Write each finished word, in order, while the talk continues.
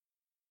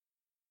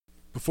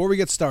Before we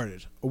get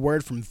started, a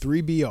word from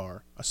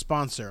 3BR, a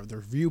sponsor of the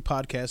Review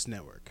Podcast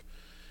Network.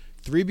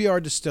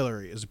 3BR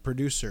Distillery is a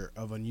producer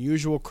of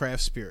unusual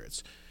craft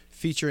spirits,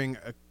 featuring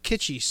a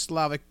kitschy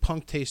Slavic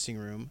punk tasting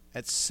room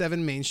at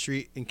 7 Main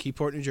Street in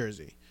Keyport, New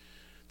Jersey.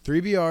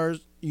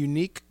 3BR's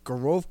unique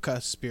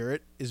Gorovka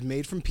spirit is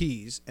made from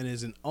peas and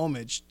is an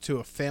homage to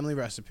a family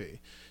recipe,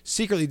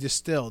 secretly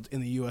distilled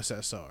in the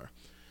USSR.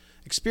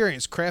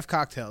 Experience craft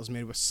cocktails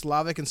made with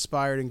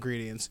Slavic-inspired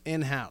ingredients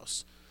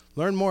in-house.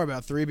 Learn more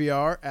about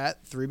 3BR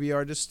at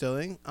 3BR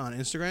Distilling on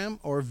Instagram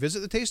or visit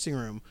the tasting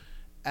room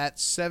at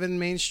 7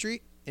 Main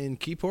Street in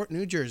Keyport,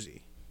 New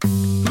Jersey.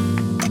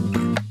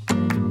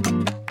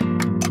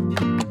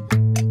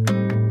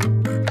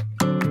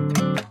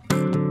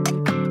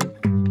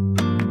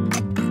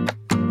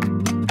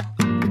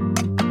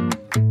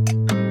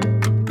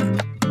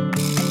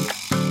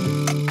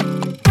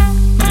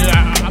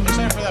 I'm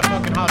excited for that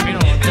fucking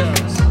jalapeno one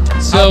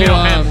too.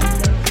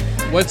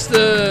 So, what's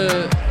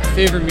the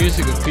favorite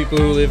music of people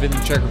who live in the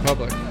Czech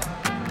Republic?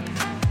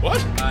 What?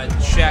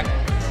 Czech.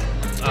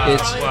 It's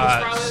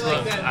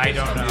I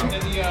don't know.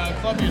 And the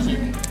club music.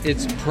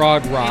 it's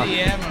prog rock.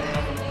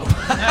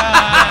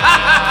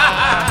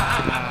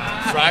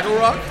 Fraggle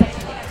Rock?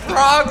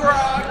 Frog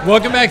Rock.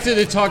 Welcome back to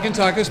the Talking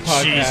Tacos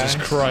podcast. Jesus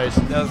Christ.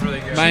 That was really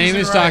good. My name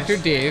is Christ.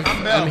 Dr. Dave.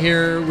 I'm Bill. I'm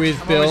here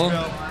with Bill.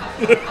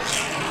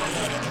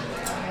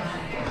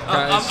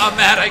 I'm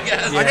mad, I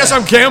guess. I guess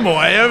I'm Campbell.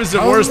 That was the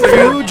worst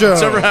thing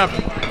that's ever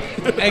happened.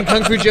 And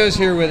Kung Fu Joe's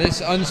here with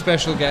us,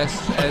 unspecial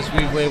guest, as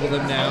we've labeled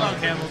him now.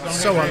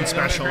 So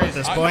unspecial at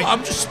this point. I'm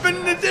just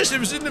spinning the dish. It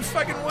was in the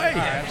fucking way.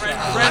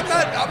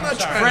 I'm not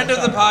trying. Friend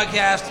of the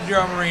podcast,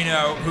 Joe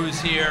Marino,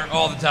 who's here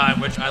all the time,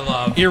 which I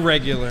love.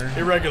 Irregular.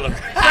 Irregular.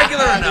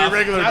 Regular enough.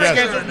 Irregular I was guest.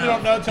 scared that we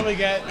don't know until we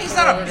get. He's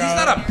not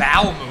a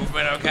bowel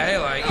movement, okay?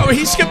 Like. Oh,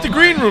 he skipped the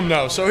green room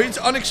though, so he's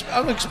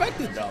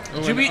unexpected though.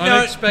 Should we An know-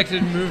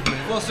 unexpected movement.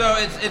 Well, so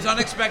it's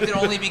unexpected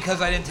only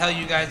because I didn't tell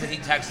you guys that he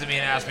texted me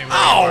and asked me. Where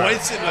Oh, you were.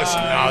 listen.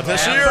 No,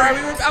 this I'm year. sorry,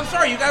 I'm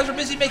sorry. You guys were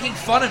busy making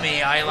fun of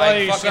me. I Well,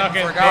 you fucking suck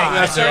at- forgot.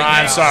 That's all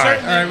right. I'm sorry.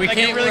 All right, we Like,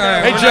 can't. it really all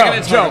right, got- we're Hey not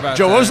gonna talk Joe, about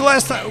Joe, that. what was the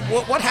last time?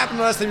 What happened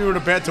the last time you were in a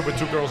bathtub with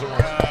two girls at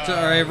once? All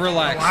right,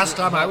 relax. Last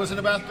time I was in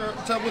a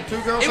bathtub with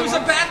two girls. It was a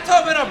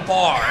bathtub in a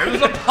bar. It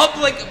was a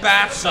public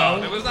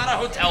bathtub. It was not a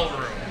hotel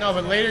room. No,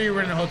 but later you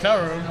were in a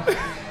hotel room.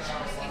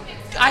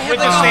 I had With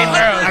like the same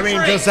 100 girls. I mean,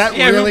 drinks. does that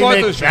Yeah, who really bought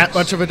make those that drinks?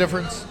 much of a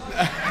difference?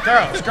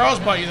 Girls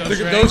bought you those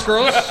drinks. Those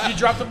girls? You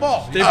dropped the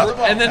ball. They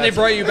and then they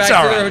brought you back That's to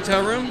all their right.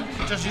 hotel room?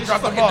 Just you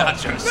dropped the Fucking ball.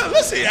 nachos. No,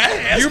 listen, I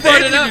asked You brought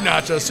Dave it to up.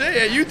 do nachos.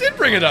 Yeah, you did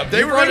bring it up.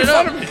 They were brought making it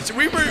fun up. of me. So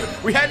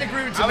we had an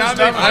agreement to I was not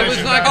done make with I it. was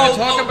fun not of going you.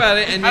 to talk about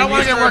it, and I don't you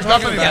wanna get started worked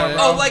up talking anymore.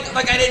 about it. Oh,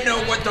 like I didn't know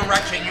what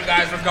direction you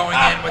guys were going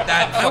in with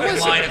that fucking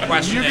line of You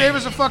questioning. gave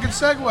us a fucking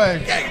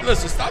segue. Hey,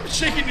 listen, stop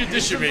shaking your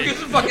dish at me. Give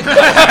me some fucking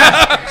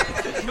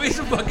nachos. Give me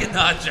some fucking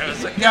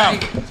nachos.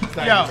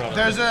 Okay? Yo,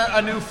 there's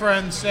a new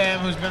friend, Sam,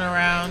 who's been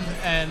around,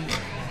 and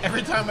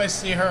every time I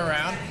see her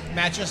around,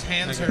 Matt just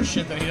hands her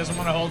shit that he doesn't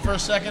want to hold for a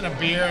second, a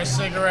beer, a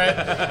cigarette,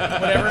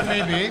 whatever it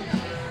may be,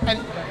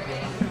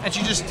 and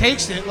she just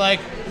takes it like,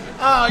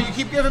 oh, you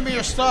keep giving me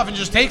your stuff, and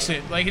just takes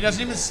it. Like, he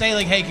doesn't even say,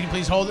 like, hey, can you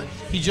please hold it?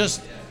 He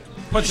just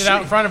puts it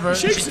out in front of her, and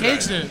she shakes it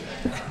takes it.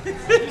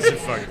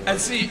 I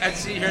see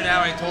her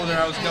now. I told her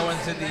I was going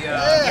to the.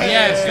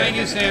 Yes, thank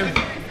you, Sam.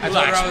 I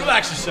told her I was.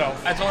 Relax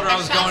yourself. I told her I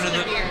was going to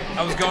the.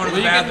 I was going to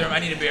the Well, you can- bathroom. I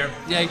need a beer.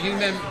 Yeah, give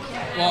them.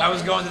 I Well,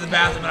 was going to the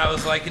bathroom and I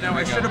was like,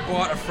 I should have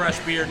bought a fresh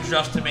beer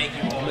just to make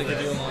you hold it.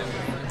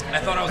 I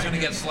thought I was going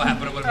to get slapped,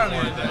 but it would have been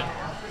worth it.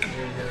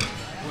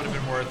 It would have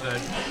been worth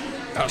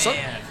it. Oh, so-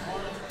 Man.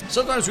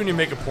 Sometimes when you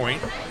make a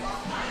point,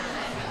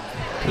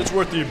 it's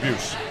worth the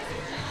abuse.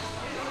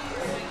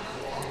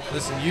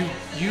 listen,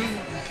 you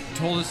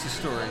told us the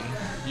story.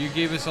 You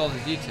gave us all the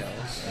details.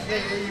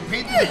 You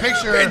painted the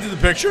picture Into the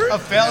picture?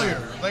 of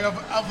failure, like of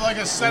like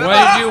a setup.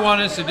 What did you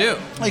want us to do?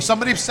 Like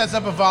somebody sets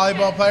up a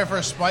volleyball player for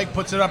a spike,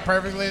 puts it up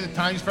perfectly, the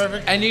time's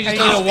perfect. And you just he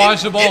told to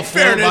watch the ball In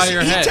float fairness, by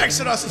your he head.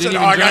 texted us and Didn't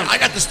said, even I jump.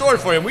 got the story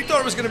for you. And we thought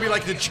it was going to be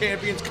like the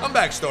champion's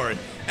comeback story.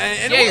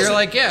 And Yeah, it you're wasn't.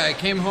 like, yeah, I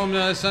came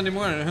home Sunday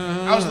morning.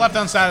 I was left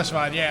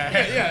unsatisfied. Yeah,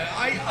 Yeah,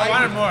 I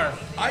wanted more.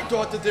 I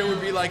thought that there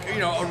would be like,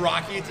 a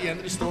Rocky at the end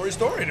of the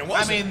story, and it I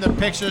wasn't. mean, the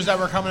pictures that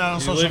were coming out on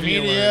social living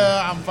your media,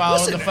 I'm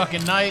following Listen, the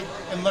fucking night.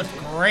 It looked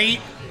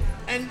great.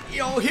 and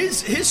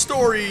his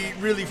story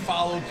really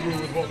followed through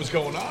with what was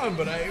going on,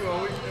 but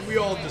we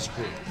all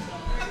disagree.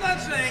 I'm not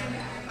saying.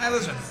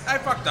 Listen, I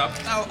fucked up.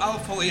 I'll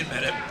fully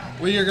admit it.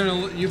 Well,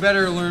 you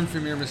better learn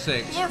from your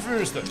mistakes. Learn from your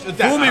mistake.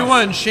 Fool me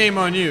once, shame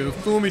on you.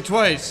 Fool me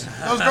twice.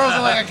 Those girls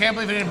are like, I can't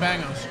believe he didn't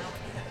bang us.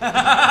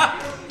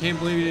 Can't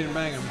believe you didn't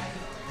bang him.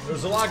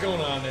 There's a lot going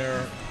on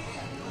there.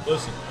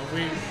 Listen,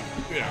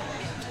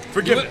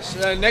 forgiveness.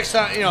 Next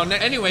time,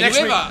 Anyway, next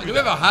do we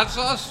have a hot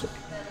sauce?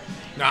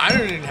 No, I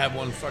didn't even have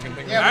one fucking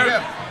thing.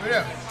 Yeah, we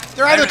do.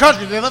 They're out of the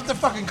country. They left the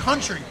fucking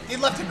country. They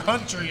left the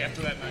country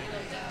after that night.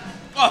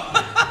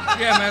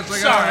 Yeah, man. It's like,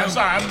 Sorry, I'm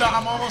sorry. I'm done.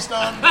 I'm almost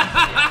done.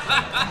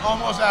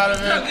 Almost out of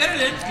No, it.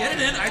 get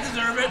it in. I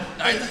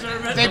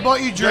deserve it. They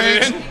bought you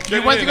drinks. Get it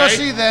in. You went to go eh?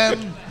 see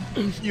them.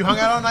 You hung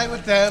out all night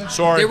with them.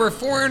 Sorry. They were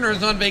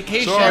foreigners on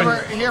vacation. Sorry. They were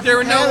here There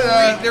from were no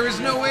Canada. way, there was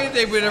no way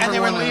they would ever And they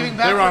were want leaving to.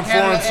 back They were from on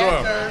Canada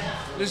foreign soil.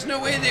 after. There's no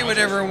way they would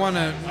ever want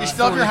to. You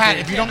still have your hat.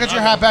 If you don't get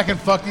your hat back and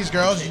fuck these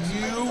girls,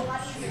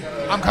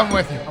 I'm coming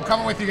with you. I'm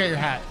coming with you to get your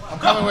hat. I'm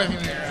coming with you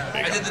to get your hat.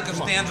 I did the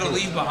Costanza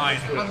leave behind.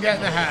 I'm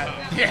getting the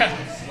hat. Yeah.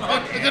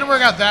 It didn't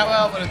work out that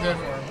well, but it did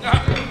for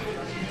him.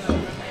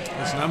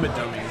 Listen, I'm a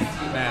dummy,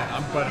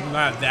 Matt. But I'm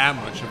not that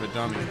much of a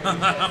dummy.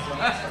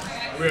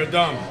 We are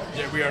dumb,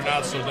 yet we are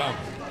not so dumb.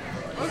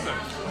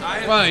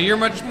 Well, you're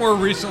much more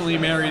recently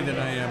married than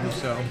I am,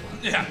 so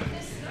Yeah.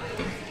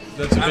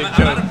 that's a big I'm out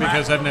joke of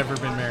because I've never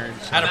been married.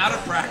 So. I'm out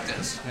of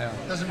practice.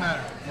 Doesn't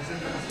matter.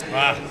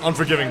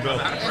 Unforgiving Bill.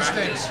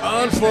 Instincts.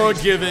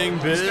 Unforgiving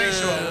Bill.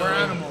 Instinctual. We're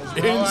animals.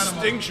 We're all animals.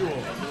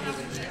 Instinctual.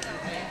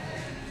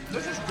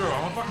 This is true.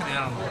 I'm a fucking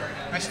animal.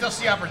 I still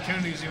see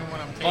opportunities even when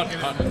I'm taking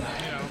Hunt. it. You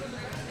know,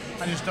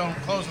 I just don't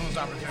close on those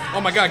opportunities.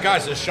 Oh my God,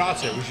 guys, there's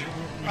shots here. We should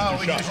Oh,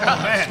 do we shots. can shot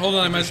man. Hold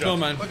on, I might spill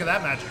mine. Look at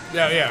that magic.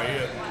 Yeah. Yeah,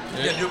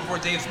 do it before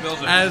Dave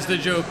spills it. As the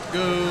joke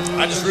goes.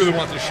 I just really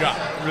want this shot.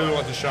 Really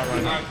want this shot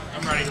right now.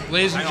 I'm ready.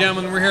 Ladies and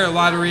gentlemen, we're here at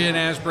Lotteria in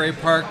Asbury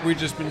Park. We've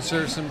just been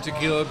served some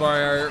tequila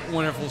by our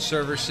wonderful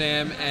server,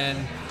 Sam and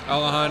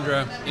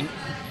Alejandra.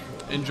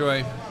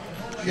 Enjoy.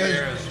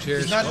 Yeah,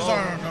 Cheers. It's not just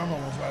our normal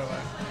ones, by the way.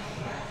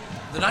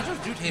 The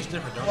nachos do taste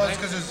different, don't Well, they?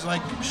 it's because it's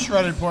like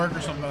shredded pork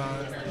or something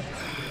on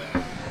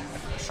it.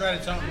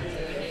 Shredded something.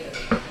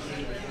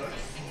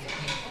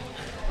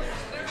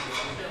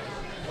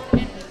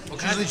 What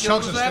kind Usually of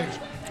chunks chunks of that?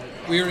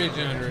 steaks. We were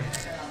 1800.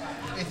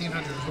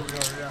 1800 is what we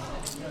ordered, yeah.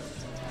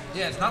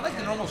 Yeah, it's not like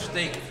the normal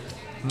steak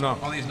No.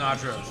 on these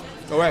nachos.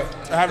 Oh wait,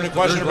 I have any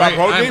question about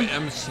protein?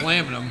 I'm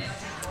slamming them.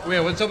 Wait,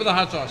 what's up with the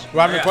hot sauce? Do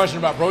I have any Yeah. question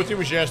about protein?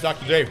 We should ask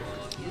Dr. Dave.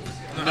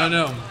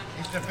 No.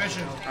 He's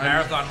deficient.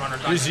 Marathon runner.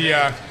 He's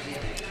the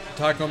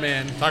Taco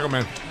Man. taco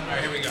man. All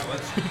right, here we go.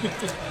 Let's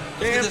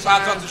get this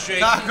hot sauce to shake.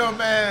 Taco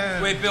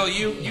Man. Wait, Bill,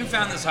 you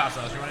found this hot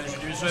sauce. You want to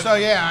introduce it? So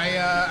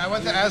yeah, I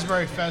went to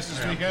Asbury Fest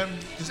this weekend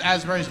because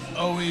Asbury's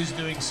always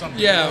doing something.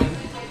 Yeah,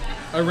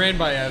 I ran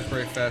by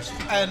Asbury Fest.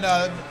 And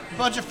a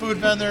bunch of food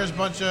vendors,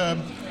 bunch of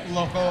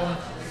local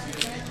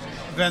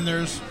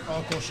vendors,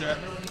 all cool shit.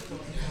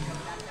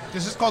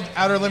 This is called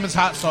Outer Limits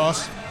Hot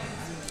Sauce.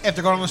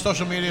 After going on the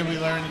social media, we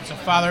learned it's a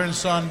father and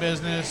son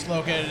business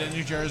located in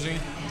New Jersey.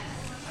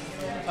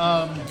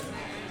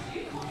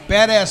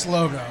 Badass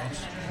logos,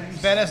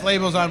 badass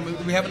labels on.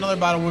 We have another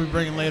bottle we'll be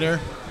bringing later.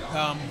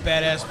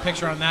 Badass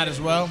picture on that as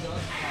well.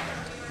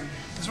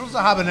 This one's the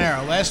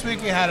habanero. Last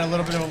week we had a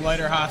little bit of a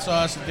lighter hot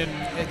sauce. We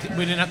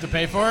didn't have to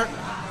pay for it.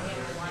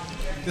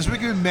 This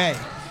week we may.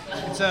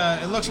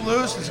 It looks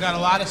loose. It's got a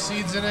lot of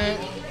seeds in it.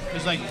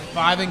 There's like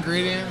 5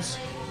 ingredients,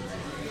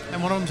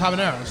 and one of them's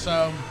habanero.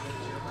 So,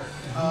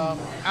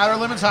 Outer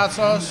Limits hot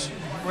sauce.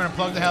 We're gonna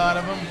plug the hell out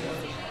of them.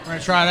 We're gonna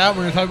try it out.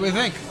 We're gonna tell you what we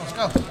think. Let's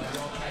go.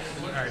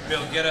 All right,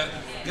 Bill, get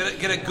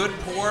a good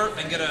pour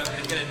and get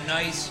a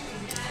nice,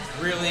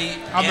 really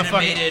I'm the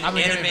fucking- animated I'm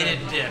the guinea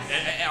animated dip.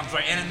 I'm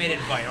sorry, animated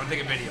bite. I want to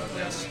take a video of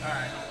this. All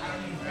right.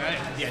 Ready?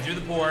 Yeah, do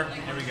the pour.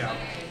 Here we go.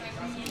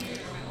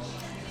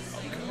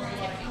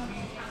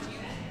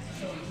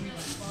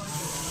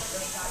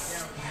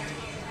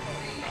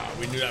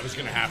 We knew that was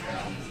gonna happen.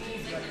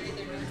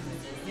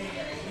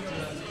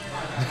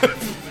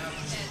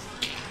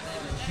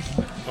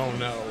 Oh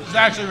no. It's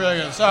actually really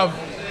good. So,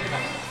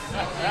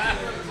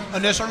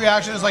 initial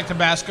reaction is like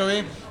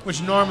Tabasco-y,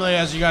 which normally,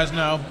 as you guys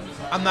know,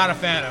 I'm not a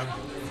fan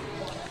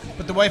of.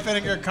 But the way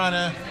vinegar kind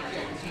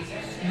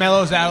of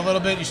mellows out a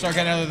little bit, you start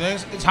getting other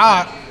things. It's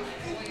hot.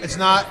 It's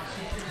not.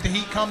 The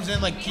heat comes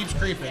in, like, keeps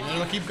creeping.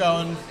 It'll keep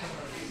going.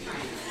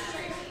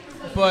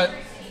 But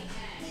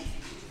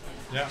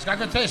Yeah. it's got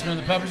good taste, man.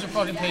 The peppers are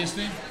fucking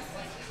tasty.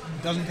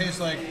 It doesn't taste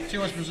like too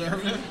much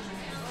preservative.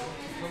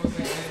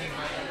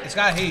 It's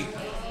got heat.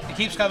 It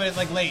keeps coming in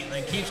like late.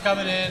 Like keeps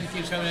coming in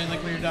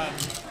like when you're done.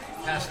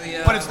 Pass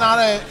the. But it's not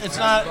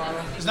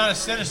a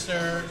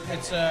sinister.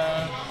 It's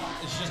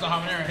just a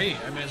habanero heat.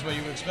 I mean, it's what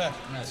you would expect.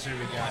 Let's see what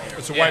we got here.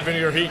 It's a white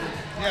vinegar heat.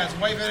 Yeah, it's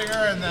white vinegar,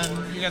 and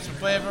then you get some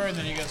flavor, and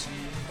then you get some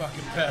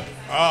fucking pep.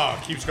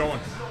 Ah, keeps going.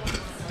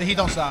 The heat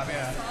don't stop.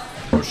 Yeah.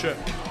 Oh shit.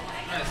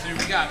 Let's see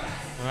what we got.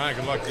 All right,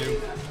 good luck to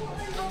you.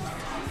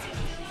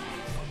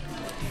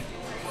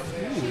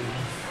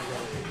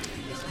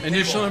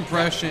 Initial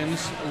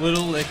impressions, a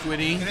little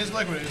liquidy. It is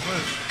liquid. It's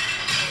loose.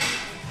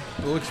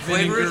 It looks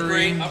Flavor is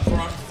great vinegary. up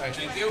front.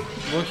 Thank you.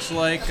 Looks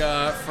like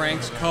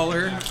Frank's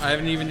color. I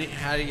haven't even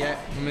had it yet.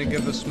 I'm gonna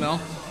give it a smell.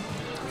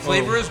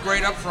 Flavor is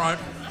great up front.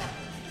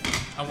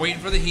 I'm waiting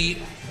for the heat.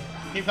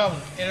 Keep coming.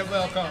 It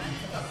will come.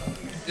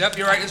 Yep,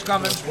 you're right. It's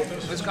coming.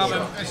 It's coming.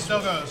 It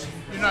still goes.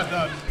 You're not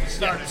done. It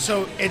started.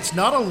 So it's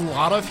not a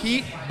lot of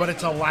heat, but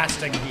it's a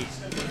lasting heat.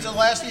 It's a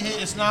lasting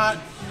heat. It's not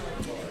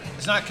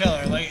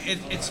killer. Like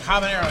it's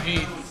habanero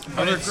heat. I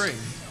But would it's, agree.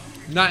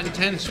 Not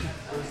intense,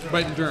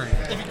 but enduring.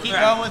 if you keep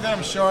going with it,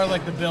 I'm sure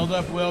like the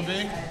buildup will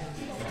be.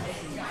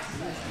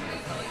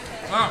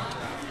 Wow.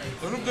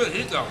 A little good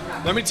heat though.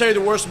 Let me tell you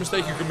the worst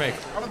mistake you can make.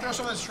 I'm gonna throw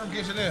some of that shrimp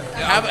quesadilla. Yeah,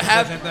 Have- it's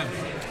have- the same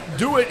thing.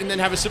 Do it and then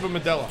have a sip of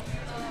Modelo.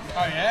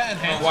 Oh yeah,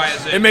 and Why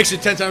is It it? makes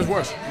it 10 times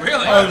worse.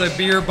 Really? Oh, the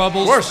beer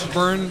bubbles Worse.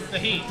 burn the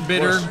heat.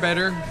 bitter, Worse.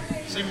 better.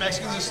 See,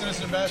 Mexicans are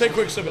sinister best. Take a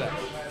quick sip of that.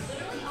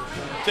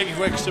 Take a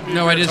quick sip of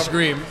No, I your-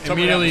 disagree. tell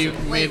me Immediately the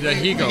opposite. made the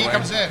heat go heat away.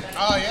 comes in.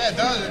 Oh yeah, it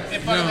does.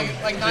 It fucking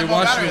No, like they 9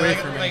 volt washed it battery, away like,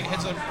 from me. like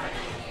hits a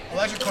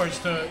electric cords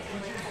to it.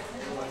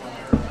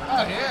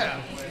 Oh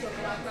yeah.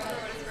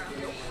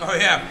 Oh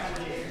yeah.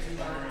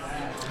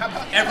 How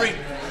about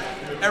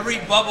Every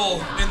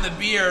bubble in the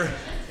beer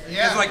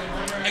Yeah. is like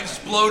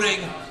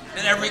exploding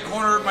in every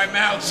corner of my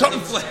mouth.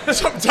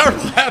 Something terrible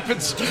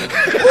happens.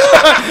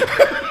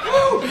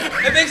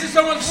 It makes it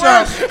so much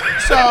worse.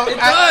 So It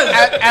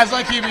does. as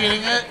I keep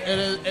eating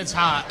it's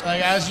hot.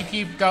 Like as you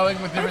keep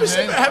going with different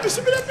things. Have a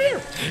sip of that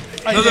beer.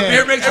 I No, the did.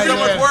 beer makes it I so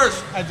much did.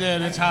 worse. I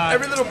did. It's hot.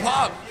 Every little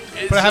pop.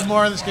 But I have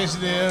more in this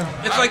quesadilla.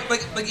 It's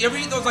like you ever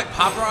eat those like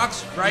Pop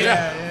Rocks, right?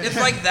 Yeah, yeah. It's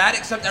like that,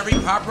 except every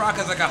Pop Rock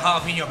has like a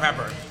jalapeno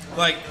pepper.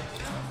 Like,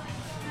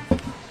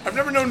 I've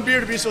never known beer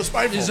to be so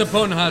spiteful. This is a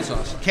potent hot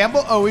sauce.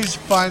 Campbell always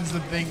finds the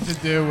thing to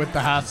do with the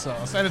hot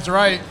sauce, and it's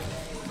right.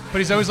 But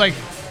he's always like,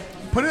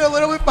 put it a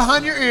little bit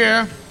behind your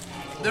ear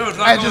dude, it's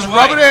not and going just away.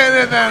 rub it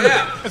in, and then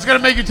Yeah. it's gonna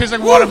make you taste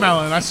like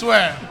watermelon. I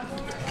swear.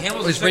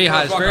 Campbell's It's a very sick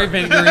hot. It's very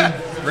motherfucker. vinegary,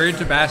 very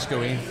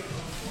Tabasco-y.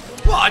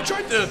 Well, I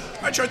tried to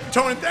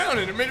tone it down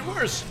and it made it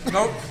worse.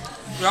 Nope.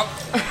 Yep.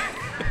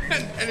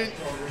 and it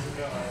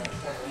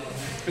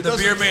The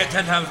doesn't- beer made it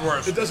 10 times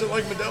worse. It doesn't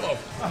like Modelo.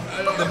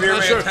 The beer I'm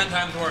made sure. it 10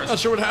 times worse. Not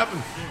sure what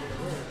happened.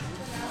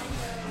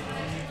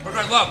 Which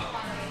I love.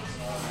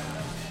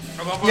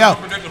 I love Yo. what's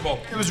predictable.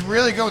 It was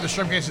really good with the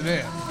shrimp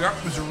quesadilla. Yep.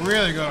 It was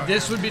really good.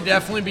 This would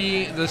definitely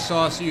be the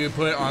sauce that you would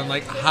put on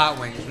like hot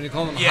wings. When you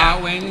call them Yeah.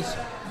 hot wings,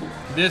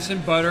 this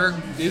and butter.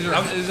 This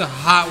is a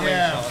hot wing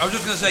Yeah. sauce. I was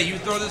just gonna say, you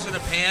throw this in a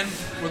pan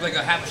with like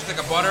a half a stick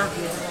of butter.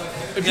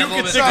 If Yeah, you a could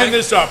little bit thicken thick.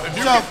 this up, if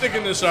you So- could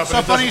thicken this up, So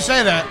and it funny you doesn't-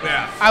 say that.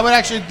 Yeah. I would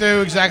actually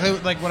do exactly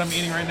like what I'm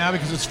eating right now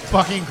because it's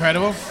fucking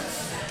incredible.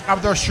 I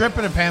would throw shrimp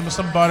in a pan with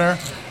some butter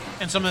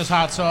and some of this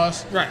hot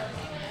sauce. Right.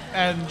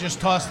 And just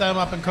toss them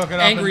up and cook it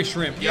up. Angry and-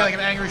 shrimp. Yeah, like an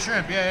angry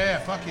shrimp. Yeah.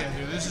 Fuck yeah,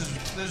 dude. This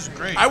is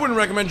great. I wouldn't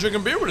recommend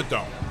drinking beer with it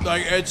though.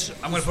 Like it's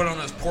I'm gonna put it on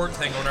this pork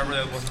thing or whatever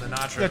that was in the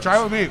nachos. Yeah, try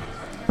it with me.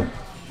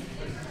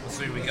 Let's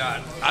see what we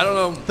got. I don't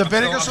know. The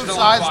vinegar I'm still on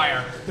subsides.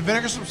 fire. The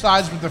vinegar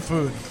subsides with the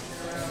food.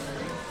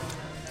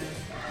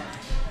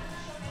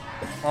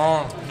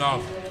 Oh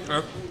no.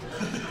 It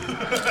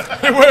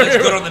It's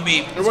good on the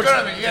meat. It works.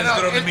 Yeah, It's no,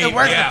 good on the it meat,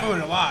 works yeah. the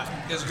food a lot.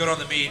 It's good on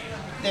the meat.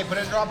 Hey, put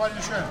a drop on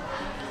your shrimp.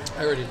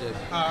 I already did.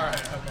 All right,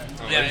 okay.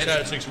 Yeah, Each had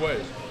it 6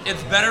 ways.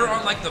 it's better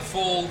on like the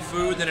full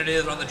food than it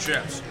is on the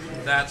chips.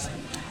 That's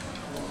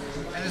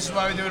And this is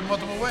why we do it in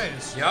multiple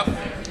ways. yep.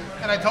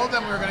 And I told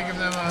them we were going to give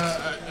them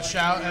a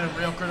shout and a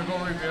real critical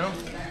review.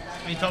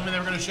 And he told me they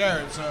were going to share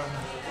it, so.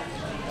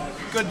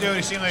 Good dude,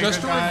 he seemed like Just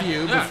a good a guy.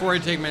 review Yeah. before I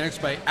take my next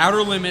bite.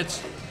 Outer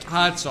Limits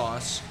hot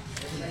sauce.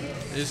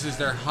 This is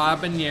their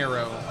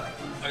habanero.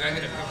 Like I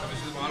hit it. Let me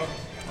see the bottle.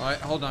 All right,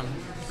 hold on.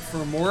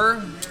 For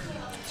more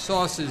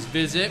sauces,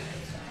 visit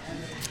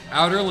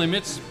Outer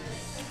Limits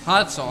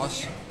Hot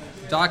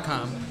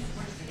Sauce.com.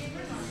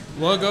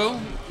 Logo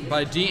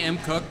by DM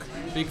Cook.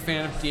 Big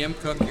fan of DM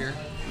Cook here.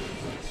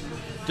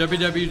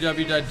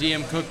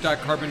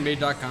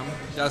 www.dmcook.carbonmade.com.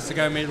 That's the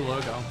guy who made the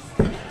logo.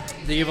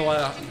 They give a lot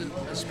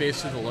of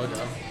space to the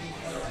logo.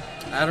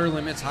 Outer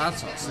Limits hot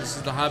sauce. This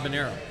is the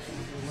habanero.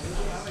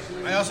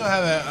 I also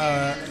have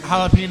a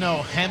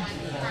jalapeno hemp one.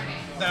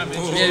 That I'm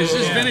interested Yeah, it's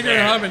just in. vinegar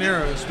and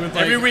habaneros with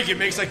like. Every week it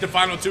makes like the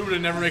final two, but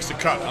it never makes the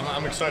cut.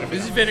 I'm excited for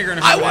This is that. vinegar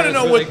and habaneros. I wanna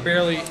know with, what- like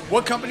barely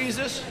What company is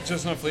this?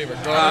 just enough flavor.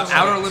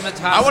 Outer Limits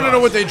hot I want to sauce. know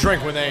what they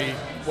drink when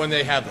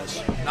they have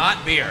this.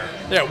 Not beer.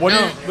 Yeah, what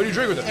No. do you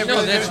drink with it? It No,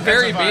 really that's did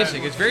very specify.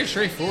 basic. It's very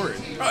straightforward.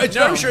 It's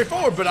very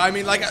straightforward, but I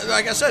mean, like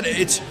I said,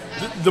 it's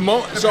the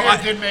moment. So beer I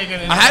did make it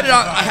I had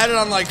it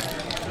on like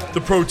the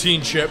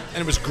protein chip,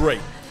 and it was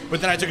great. But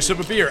then I took a sip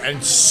of beer,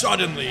 and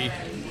suddenly,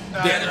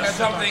 Yeah, there's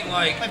something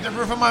like Like the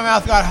roof of my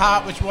mouth got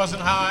hot, which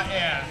wasn't hot.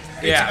 Yeah.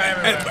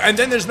 and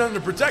then there's nothing to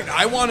protect.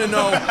 I want to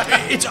know.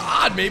 It's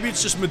odd. Maybe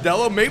it's just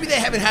Modelo. Maybe they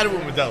haven't had it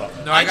with Modelo.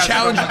 No, I got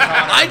challenge. some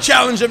avocado. I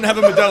challenge them to have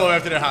a Modelo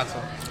after their hot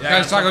sauce.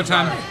 Guys, taco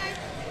time.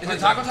 Is it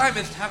taco time?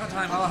 It's taco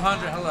time.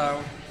 Alejandro,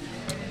 hello.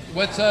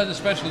 What's the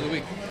special of the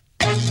week?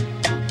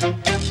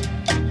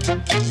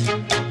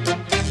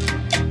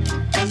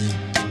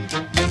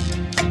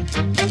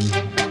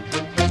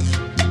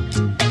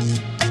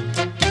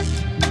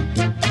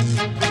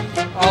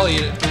 I'll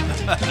eat it. He's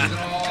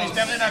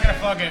definitely not gonna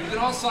fuck it. It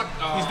all suck.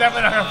 Oh, He's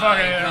definitely not gonna fuck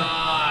it.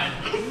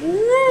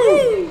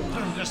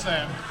 God. Just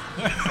saying.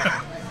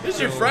 These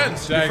are your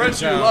friends. Your Second friends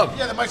who you time. love.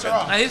 Yeah, the mics are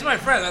off. He's my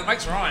friend. The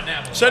mics are on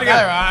now. Say it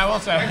Yeah, again. I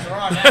won't say.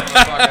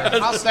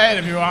 I'll say it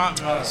if you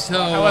want. But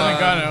So I wasn't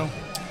gonna.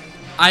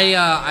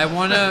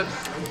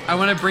 I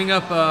wanna bring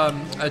up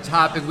a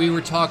topic we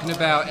were talking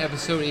about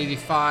episode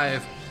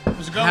 85. It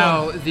was a good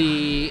How one.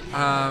 the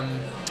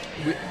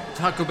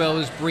Taco Bell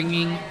is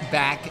bringing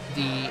back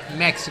the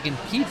Mexican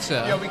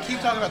pizza. Yo, we keep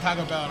talking about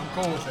Taco Bell, and I'm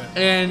cool with it.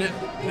 And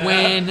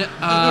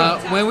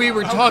when we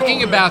were I'm talking cool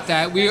with about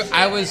that,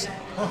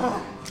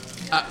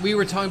 we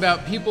were talking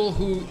about people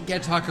who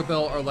get Taco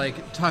Bell are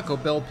like Taco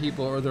Bell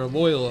people, or they're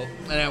loyal.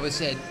 And I was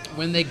said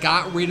when they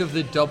got rid of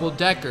the double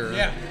decker,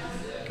 Yeah.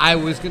 I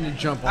was going to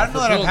jump I off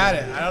don't know the that I've building. had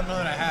it. I don't know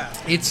that I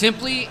have. It's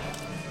simply,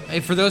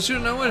 for those who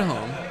don't know at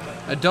home,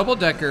 a double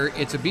decker.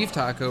 It's a beef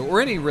taco or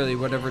any really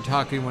whatever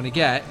taco you want to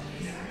get,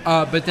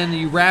 but then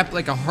you wrap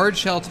like a hard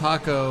shell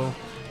taco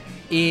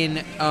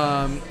in.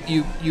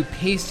 You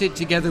paste it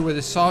together with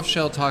a soft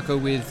shell taco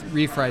with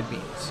refried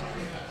beans.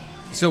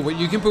 So what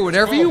you can put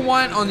whatever you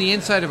want on the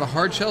inside of a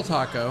hard shell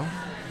taco,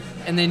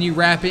 and then you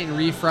wrap it in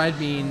refried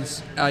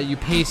beans. You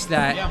paste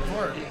that Yeah, I'm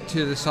for it.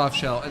 to the soft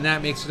shell, and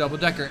that makes a double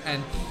decker.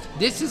 And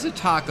this is a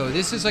taco.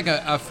 This is like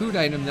a food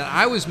item that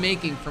I was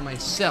making for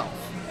myself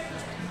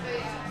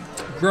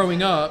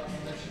growing up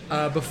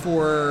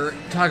before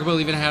Taco Bell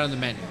even had on the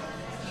menu.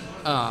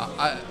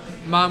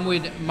 Mom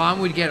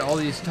would get all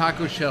these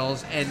taco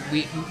shells, and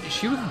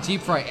she would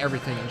deep fry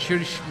everything. And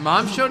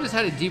Mom showed us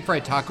how to deep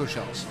fry taco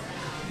shells.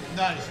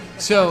 Nice.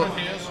 So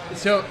Tortillas?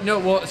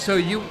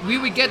 we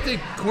would get the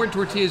corn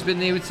tortillas, but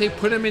they would say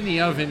put them in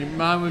the oven, and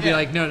Mom would be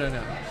like, no,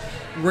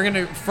 we're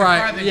gonna fry.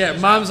 Fry the Yeah,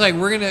 juice Mom's like,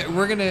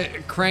 we're gonna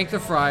crank the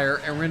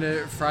fryer and we're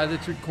gonna fry the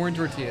corn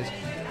tortillas.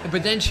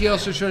 But then she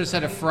also showed us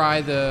how to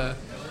fry the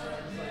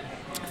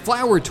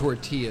flour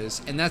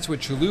tortillas, and that's what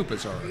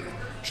chalupas are.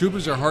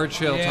 Chalupas are hard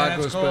shell Yeah,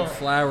 that's tacos, cool. but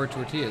flour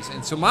tortillas.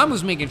 And so Mom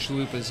was making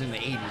chalupas in the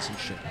 80s and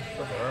shit.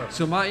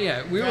 So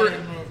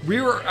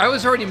I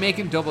was already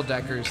making double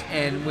deckers,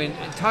 and when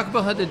Taco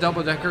Bell had the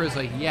double decker, I was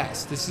like,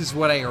 yes, this is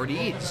what I already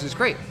eat. This is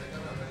great.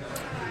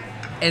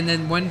 And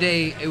then one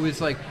day, it was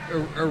like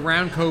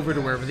around COVID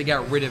or wherever, they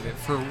got rid of it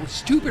for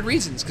stupid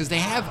reasons because they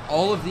have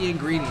all of the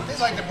ingredients. They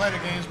like to play the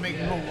games, make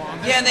people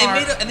want. Yeah, and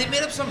they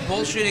made up some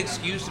bullshit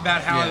excuse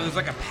about how Yeah. it was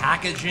like a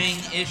packaging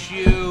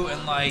issue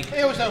and like.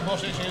 They always have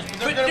bullshit issues, but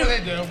they're But good at what they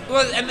dude, do.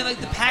 well, I mean,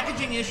 like the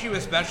packaging issue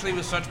especially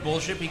was such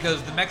bullshit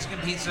because the Mexican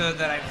pizza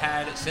that I've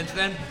had since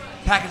then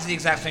packaged the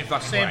exact same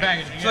fucking Same way.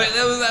 packaging, So yeah. like,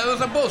 that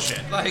was a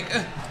bullshit. Like,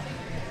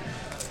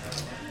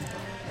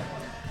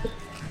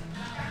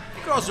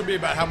 It could also be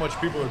about how much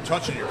people are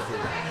touching your food.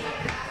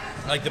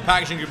 Like the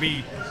packaging could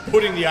be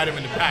putting the item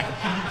in the package.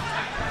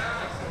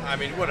 I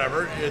mean,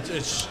 whatever.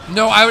 It's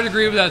No, I would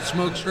agree with that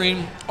smoke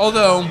screen.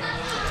 Although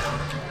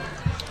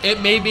it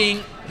may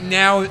be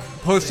now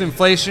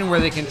post-inflation where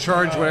they can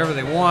charge whatever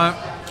they want,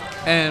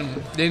 and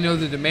they know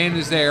the demand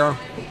is there,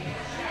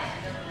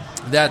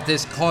 that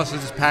this cost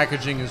of this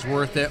packaging is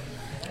worth it.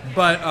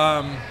 But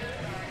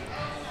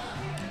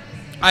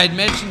I had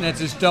mentioned that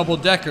this double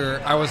decker,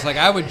 I was like,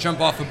 I would jump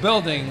off a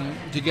building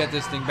to get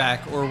this thing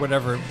back, or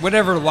whatever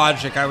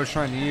logic I was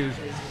trying to use.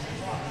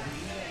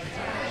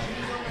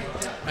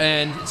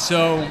 And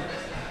so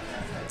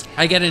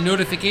I get a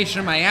notification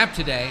on my app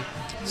today.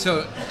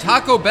 So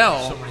Taco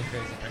Bell,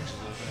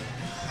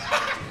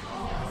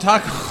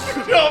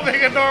 Don't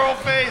make a normal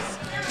face.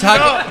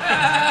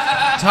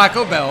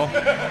 Taco Bell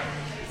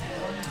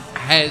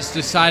has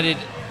decided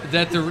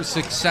that the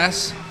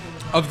success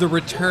of the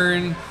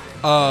return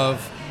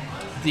of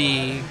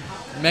the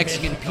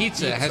Mexican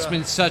pizza has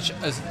been such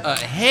a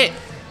hit.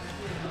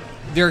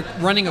 They're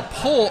running a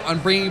poll on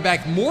bringing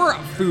back more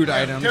food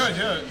items. Do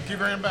it. Keep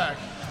bringing it back.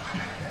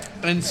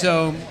 And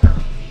so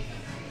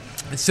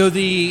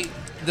the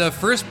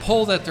first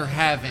poll that they're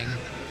having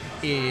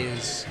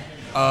is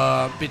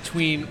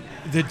between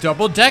the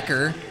double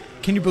decker.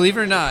 Can you believe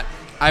it or not?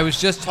 I was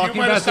just talking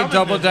might have about the summoned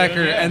double it, decker,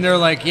 dude, yeah. and they're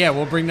like, "Yeah,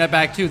 we'll bring that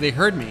back too." They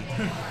heard me,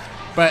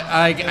 but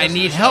I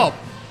need help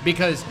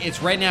because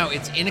it's right now.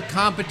 It's in a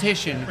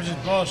competition. Which is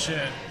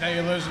bullshit. Now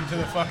you're losing to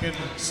the fucking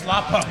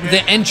slop bucket. The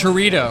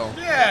enchilada.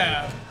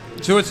 Yeah.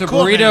 So it's a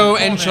Cool burrito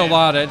name, cool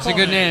enchilada. name. It's a Cool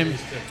good name. name.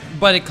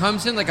 But it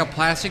comes in like a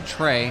plastic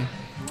tray,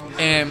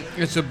 and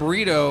it's a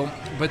burrito,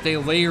 but they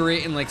layer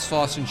it in like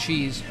sauce and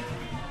cheese.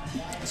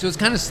 So it's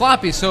kind of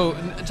sloppy. So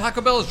Taco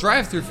Bell is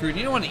drive-through food.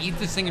 You don't want to eat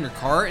this thing in your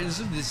car.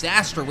 It's a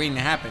disaster waiting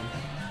to happen.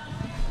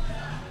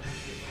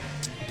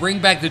 Bring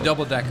back the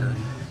double decker.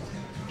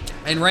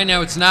 And right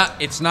now it's not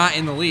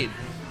in the lead.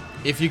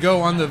 If you go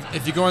on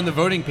the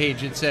voting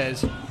page, it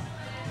says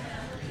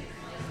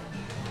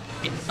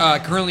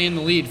currently in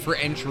the lead for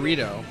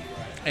enchilada.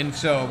 And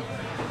so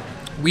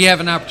we have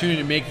an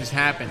opportunity to make this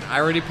happen. I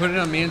already put it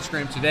on my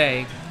Instagram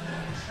today.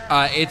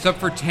 It's up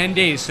for 10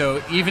 days,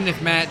 so even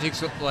if Matt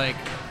takes like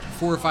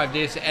 4 or 5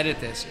 days to edit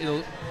this,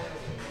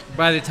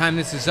 by the time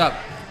this is up,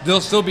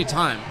 there'll still be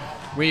time.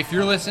 If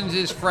you're listening to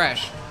this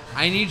fresh,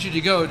 I need you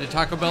to go to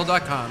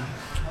TacoBell.com.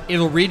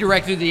 It'll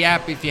redirect you to the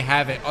app if you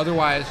have it.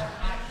 Otherwise,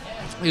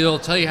 it'll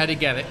tell you how to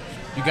get it.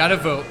 You got to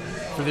vote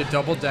for the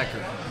double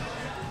decker.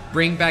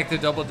 Bring back the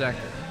double decker.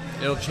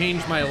 It'll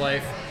change my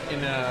life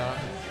in a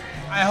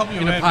I hope you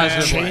In a win,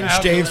 positive man. way. I Change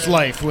hope you Dave's win.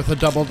 life with a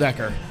double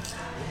decker.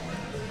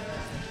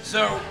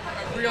 so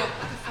real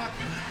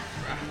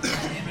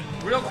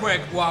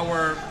quick while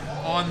we're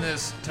on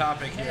this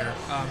topic here,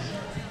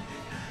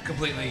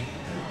 completely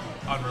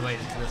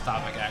unrelated to this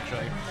topic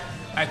actually.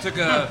 I took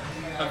a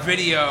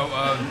video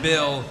of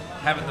Bill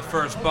having the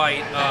first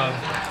bite of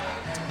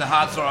the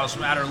hot sauce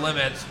from Outer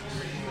Limits.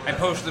 I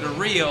posted a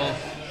reel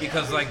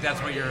because like that's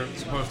what you're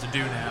supposed to do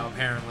now.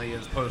 Apparently,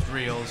 is post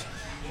reels.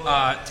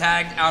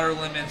 Tagged Outer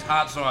Limits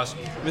hot sauce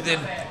within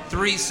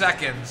 3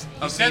 seconds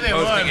of me said they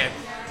posting would. it.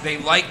 They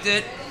liked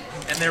it,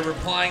 and they're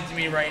replying to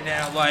me right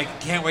now,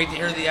 like, can't wait to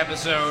hear the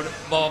episode,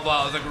 blah, blah,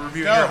 blah. I was like,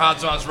 reviewing your hot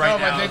sauce right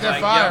now. I think they're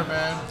was fire, like,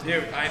 man.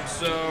 Dude,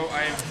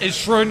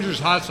 It's Schrodinger's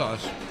hot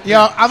sauce.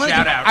 Yo, I'm gonna.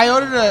 Shout out. I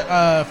ordered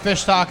a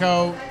fish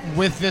taco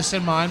with this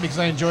in mind because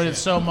I enjoyed it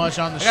so much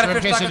on the I got a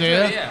shrimp fish taco too,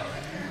 quesadilla. yeah.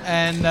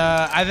 And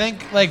I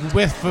think like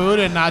with food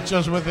and not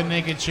just with the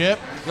naked chip,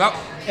 Yep.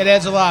 it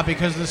adds a lot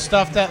because the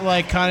stuff that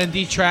like kind of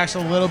detracts a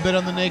little bit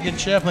on the naked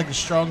chip, like the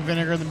strong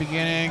vinegar in the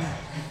beginning,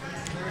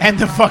 and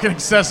the fucking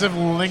excessive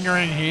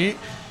lingering heat,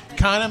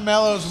 kind of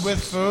mellows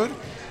with food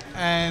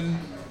and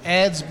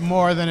adds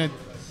more than it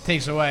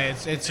takes away.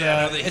 It's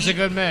Yeah, no, the it's heat- a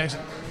good mix.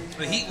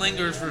 The heat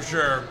lingers for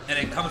sure, and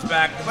it comes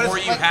back. The But more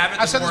it's you like- have it,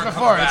 the I've said more this it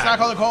before. comes It's back. not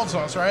called a cold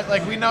sauce, right?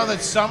 Like we know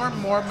that some are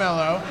more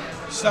mellow,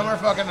 some are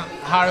fucking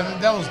hotter than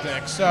devil's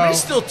dick. So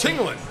It's still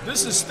tingling.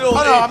 This is still.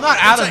 Oh, no, I'm not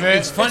out it's of like- it.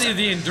 It's funny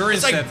the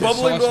endurance It's that like this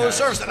bubbling sauce below the has.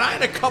 surface, and I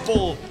had a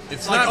couple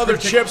It's like not other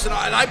partic- chips, and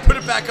I put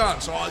it back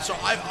on. So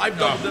I've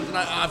double dipped and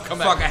I've come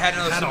Fuck, I back. had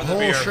another sip of the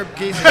beer.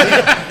 case.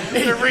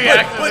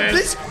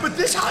 But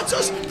this hot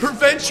sauce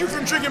prevents you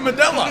from drinking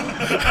Modelo.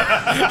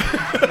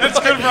 that's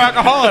good for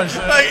alcoholics.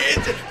 Like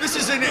this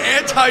is an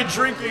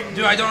anti-drinking.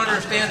 Dude, I don't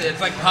understand it.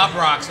 It's like Pop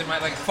Rocks in my,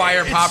 like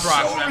fire Pop so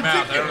Rocks in my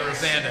mouth. I don't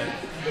ridiculous. understand it.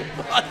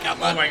 Like,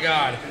 Oh my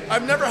god.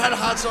 I've never had a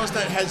hot sauce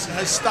that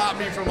has stopped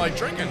me from like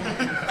drinking,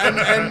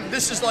 and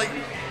this is like,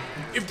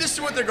 if this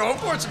is what they're going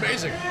for, it's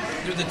amazing.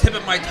 Dude, the tip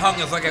of my tongue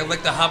is like I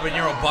licked a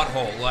habanero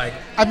butthole. Like,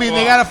 I mean,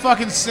 they oh. got a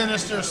fucking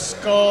sinister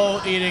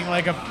skull eating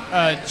like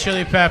a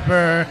chili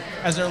pepper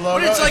as their logo.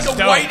 But it's like a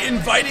dope. white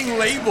inviting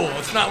label.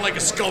 It's not like a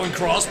skull and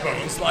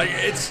crossbones. Like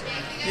it's,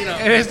 you know.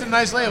 It is a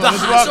nice label. The It's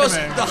hot sauce.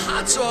 welcoming. The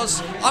hot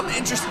sauce. I'm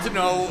interested to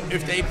know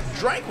if they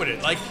drank with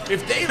it. Like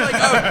if they like,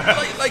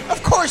 like.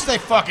 Of course they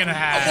fucking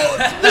have.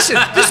 Well, listen,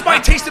 this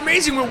might taste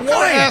amazing with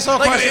wine. asshole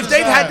Like question if is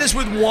they've that? had this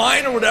with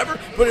wine or whatever,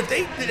 but if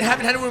they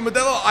haven't had it with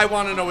Modelo, I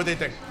want to know what they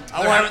think. I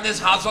They're want. having this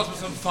hot sauce with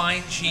some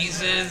fine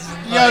cheeses.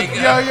 And Yo, like,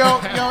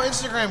 yo,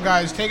 Instagram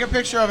guys, take a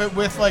picture of it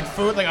with like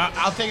food. Like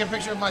I'll take a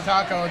picture of my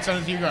taco and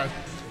send it to you guys.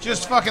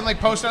 Just fucking like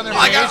post it on their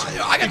I page.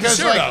 got the because,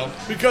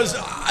 Cerdo because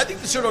I think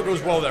the Cerdo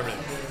goes well with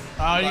everything.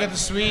 you got the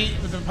sweet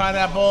with the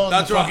pineapple. And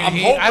That's the what fucking I'm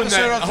heat. hoping I have a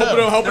that. Cerdo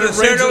too. Hoping The it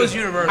rains Cerdo it. is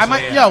universal. I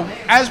might, yeah.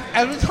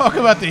 as we talk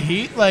about the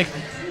heat, like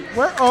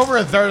we're over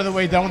a third of the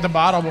way done with the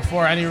bottle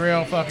before any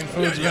real fucking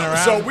food's been around.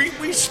 So we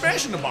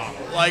smashing the bottle.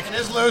 Like it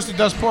is loose. It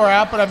does pour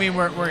out, but I mean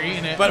we're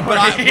eating it. But We're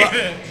eating but,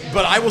 it.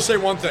 but I will say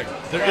one thing: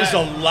 there is a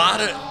lot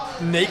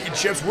of naked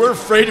chips. We're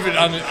afraid of it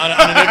on a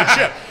naked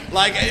chip.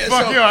 Like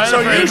Fuck you, I ain't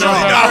so afraid of usually,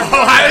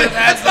 it.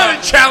 that's not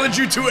a challenge,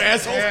 you two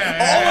assholes.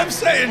 Yeah. All I'm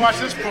saying, Watch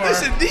this pour.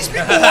 listen, these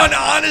people want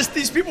honest.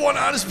 These people want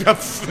honest.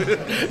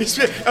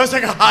 That was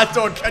like a hot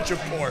dog ketchup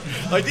pour.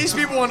 Like these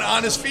people want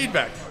honest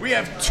feedback. We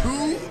have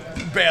 2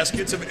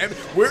 baskets of.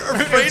 We're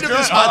afraid of good.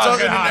 this hot Oh, dog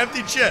good and an hot.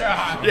 empty chip.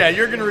 Yeah,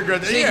 you're gonna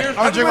regret that. See, Yeah, here's-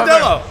 have the I'm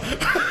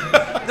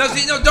Modelo. No,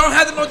 see, no, don't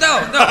have the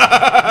Modelo.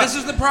 No, this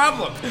is the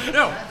problem.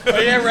 No.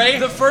 yeah, right?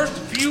 The first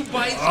few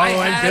bites I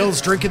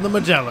had. drinking the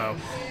Modelo.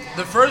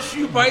 The first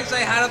few bites I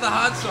had of the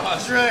hot It's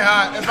sauce. really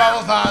hot. It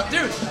bubbles hot.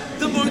 Dude,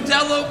 the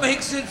Modelo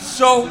makes it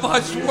so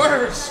much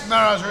worse.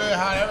 No, it's really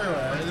hot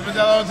everywhere. The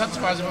Modelo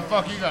intensifies it, but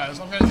fuck you guys.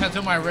 I'm gonna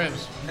tattoo my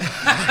ribs.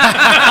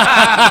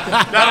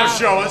 That'll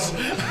show us.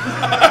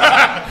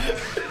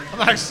 I'm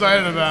not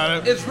excited about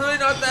it. It's really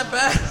not that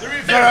bad.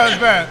 No, it's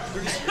bad.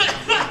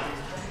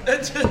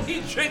 Until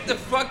you drink the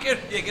fucking.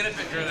 Yeah, get a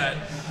picture of that.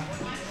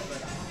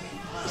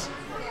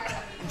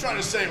 I'm trying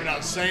to say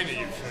without saying it,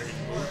 you fucking.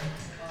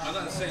 I'm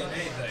not saying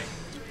anything.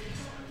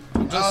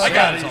 I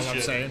got it. That's all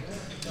I'm saying.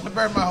 I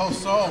burned my whole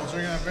soul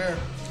drinking that beer.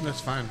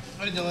 That's fine.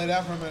 I need to lay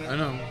down for a minute. I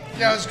know.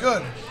 Yeah, it's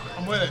good.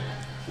 I'm with it.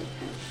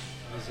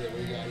 That's it.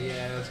 We got.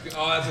 Yeah, that's good.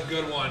 Oh, that's a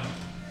good one.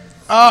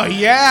 Oh,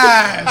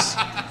 yes!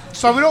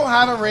 So we don't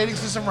have a rating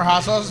system for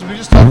hot sauces. We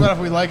just talk about if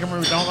we like them or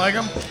we don't like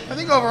them. I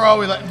think overall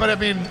we like, but I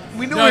mean,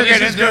 we knew we No, were this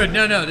getting is into good. it.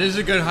 No, this is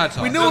a good hot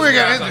sauce. We knew we were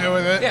getting into it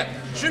with it. Yeah,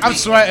 should I'm be.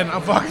 sweating.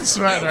 I'm fucking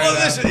sweating right Well,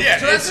 now. listen, yeah,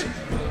 So it's,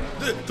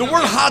 that's the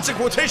word "hot's" in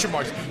quotation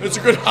marks. It's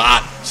a good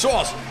hot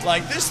sauce.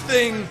 Like this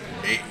thing,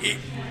 like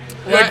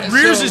Yeah,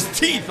 rears so his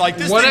teeth. Like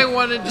this. what thing, I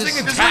wanted this to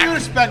thing This is what you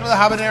attacked. expect with a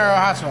habanero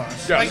hot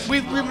sauce. Yes. Like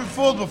we've been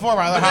fooled before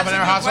by other But that's a habanero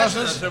good hot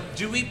question, sauces. though. So,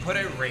 do we put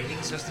a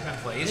rating system in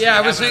place? Yeah,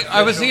 I We was have an thinking.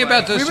 I was official, thinking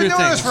about those We've two been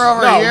doing things. this for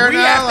over No, a year we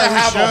now. have to like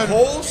have we a should.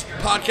 whole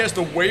podcast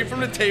away from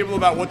the table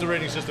about what the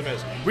rating system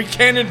is. We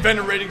can't invent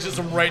a rating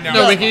system right now.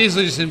 No, we can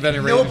easily just invent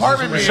a New rating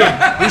apartment system.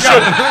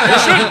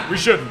 meeting. We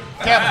shouldn't.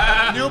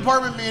 Kev, new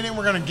apartment meeting.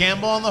 We're gonna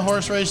gamble on the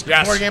horse race.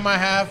 Yes. Board game I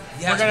have.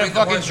 Yes, we're gonna bring the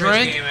fucking horse race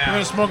drink. game We're out.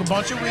 gonna smoke a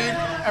bunch of weed,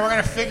 and we're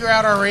gonna figure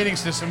out our rating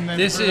system. Then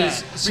This for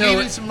is- that. so- we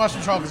can eat some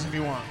mushroom chocolates if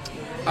you want.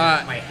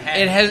 My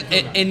head. It has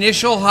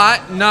initial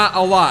hot, not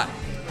a lot.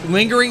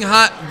 Lingering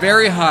hot,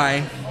 very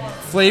high.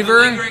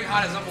 Flavor, Lingering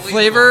hot is unbelievable.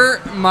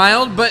 flavor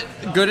mild but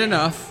good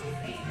enough.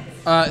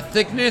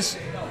 Thickness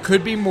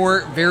could be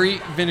more,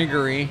 very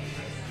vinegary.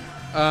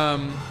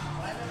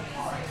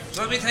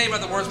 So let me tell you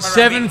about the worst part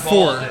about 7-4.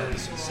 meatballs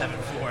is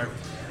 7-4.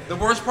 The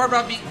worst part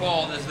about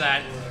meatballs is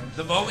that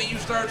the moment you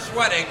start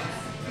sweating,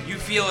 you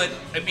feel it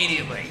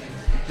immediately.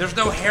 There's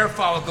no hair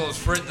follicles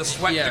for the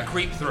sweat to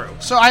creep through.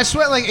 So I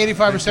sweat like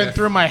 85%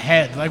 through my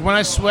head. Like when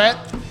I sweat,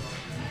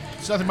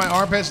 it's nothing my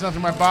armpits,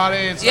 nothing my body.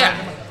 It's Yeah.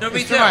 nothing No, me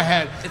it's through too. my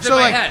head. It's so in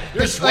my like, head.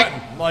 You're it's like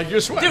sweating. Like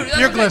you're sweating. Dude, that's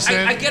You're the thing.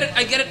 glistening. I get it.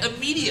 I get it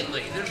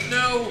immediately. There's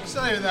no. it's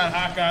not even that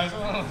hot, guys.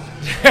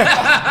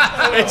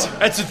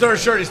 That's the third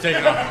shirt he's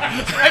taking off.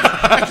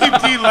 I keep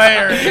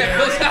delayering. Yeah,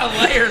 Bill's got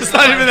layers. It's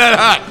not even that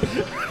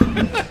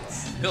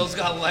hot. Bill's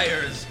got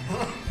layers.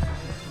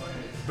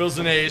 Bill's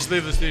in a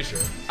sleeveless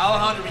t-shirt.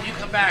 Alejandro, when you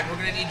come back, we're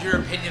gonna need your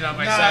opinion on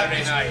my No,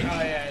 Saturday it's- night.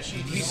 Oh yeah,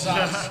 he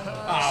sucks.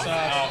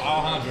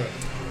 Alejandro.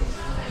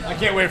 I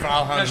can't wait for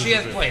Alejandro. No, she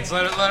has plates.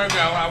 Let her go.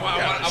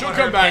 I She'll want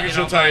her come back and opinion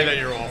she'll on tell you my- that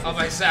you're awful. on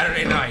my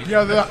Saturday night.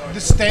 Yo, the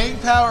staying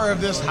power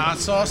of this hot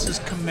sauce is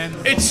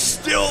commendable. It's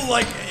still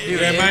like.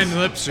 Yeah, my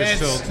lips are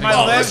still. It's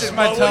my lips, listen,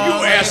 my well,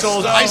 tongue. you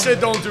assholes. it's I so- said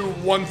don't do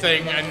one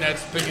thing, and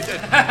that's the thing you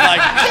did. Like,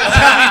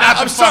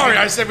 I'm sorry.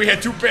 I said we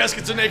had 2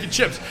 baskets of naked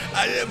chips.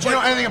 Do you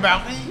know anything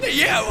about me?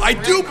 Yeah, I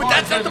do, but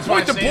that's not the That's why I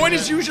point. The saved point it.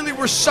 is usually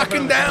we're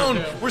sucking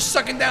down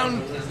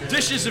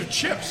dishes of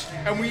chips,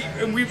 and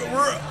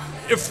we're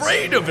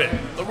afraid of it.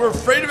 We're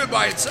afraid of it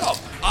by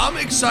itself. I'm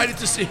excited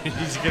to see.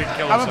 He's gonna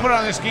kill I'm himself. gonna put it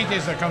on the ski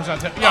taste that comes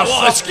out. Yo,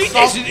 well, a ski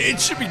salt, taste, it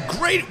should be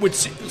great with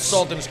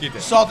salt and a ski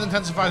taste. salt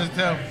intensifies it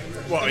too.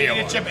 Well, You yeah, eat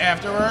a well, chip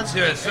afterwards.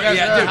 Dude, so, You guys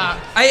yeah, are dude. hot.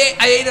 I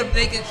ate a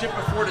naked chip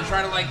before to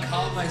try to like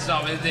calm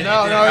myself. It didn't,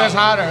 No, it no, didn't it's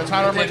help. hotter. It's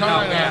hotter on my Didn't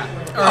tongue help,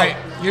 right now. All right,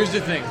 here's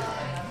the thing.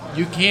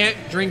 You can't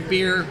drink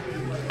beer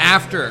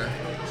after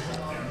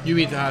you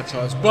eat the hot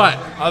sauce, but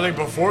I think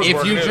before.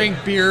 if you drink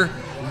beer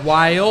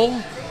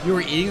while you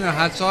were eating the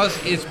hot sauce,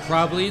 it's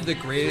probably the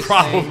greatest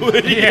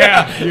thing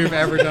yeah. you've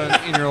ever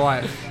done in your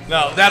life.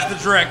 No, That's the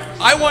trick.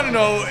 I want to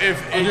know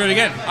if I'll do it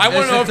again. I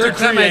want to know if the the third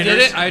time I did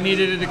creators- it. I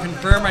needed to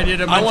confirm. I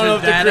did a I bunch wanna know of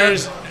if the data.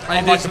 creators I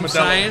unlock did the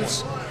some Modelo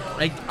science.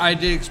 I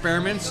did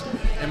experiments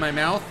in my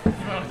mouth.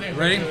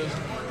 Ready?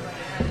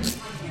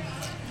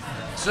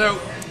 So,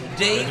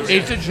 Dave's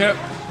Ate the chip.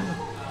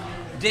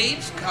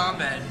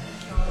 comment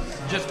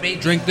just made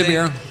me Drink the think-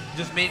 beer.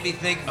 Just made me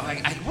think.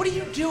 Like, what are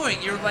you doing?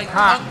 You're like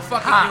tongue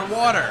fucking your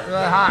water.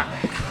 Really hot.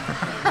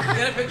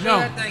 Get a picture No. of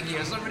that. Thank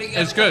you. Somebody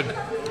get It's good.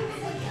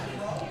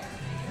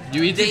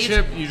 You eat the Dave-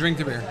 chip, you drink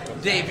the beer.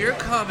 Dave, your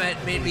comment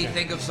made me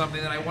think of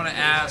something that I want to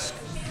ask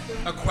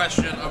a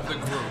question of the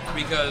group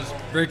because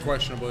Very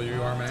questionable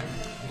you are, man.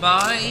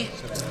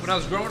 when I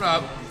was growing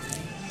up,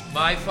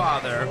 my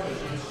father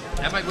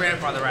and my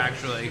grandfather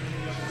actually,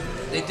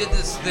 they did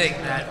this thing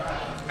that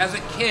as a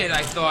kid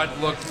I thought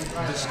looked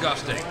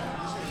disgusting.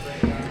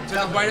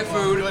 Took a bite of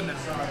food,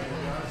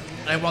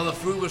 and while the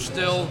food was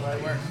still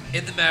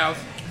in the mouth,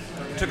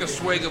 took a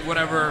swig of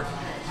whatever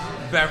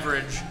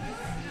beverage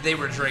they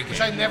were drinking.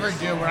 Which I never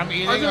do when I'm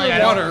eating. I'll do like,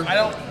 the water. I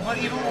don't. But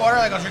even water,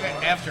 like I'll drink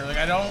it after. Like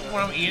I don't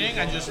when I'm eating.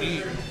 I just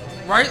eat.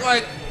 Right?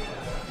 Like,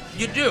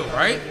 you do,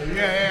 right?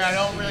 Yeah. I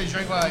don't really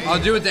drink while I eat.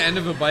 I'll do it at the end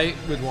of a bite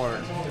with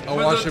water. I'll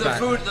But wash the it back.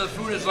 The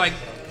food is like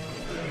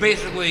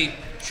basically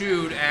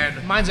chewed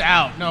and Mine's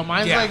out. No,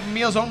 mine's Yeah. like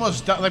meal's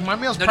almost done. Like my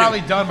meal's No, probably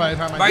dude. done by the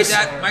time I my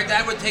get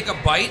dad would take a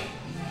bite,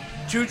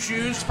 2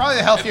 chews, probably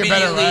the healthier,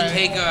 better, immediately right?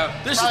 take a.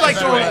 This is Probably like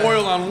better throwing way.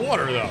 oil on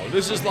water, though.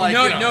 This is like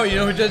No, you know, you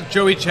know who does?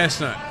 Joey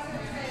Chestnut.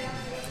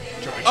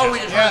 Oh, we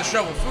just Yeah. want to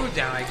shovel food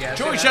down, I guess.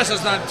 Joey Yeah.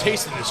 Chestnut's not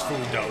tasting his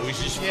food though.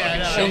 He's just Yeah, I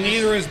know. So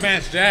neither is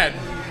Matt's dad.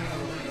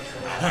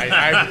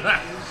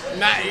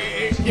 Matt,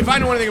 if I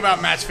know anything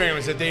about Matt's family,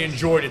 is that they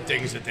enjoy the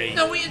things that they eat.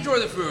 No, we enjoy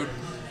the food.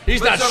 He's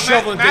But not so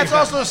shoveling Matt's things.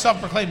 also a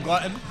self-proclaimed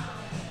glutton.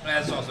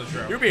 That's also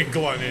true. You're being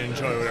glutton and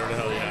enjoy whatever the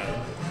hell you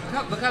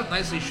have. Look how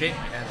nicely shaped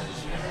my head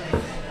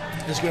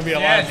is. There's gonna be a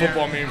Yeah, lot of dude.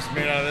 football memes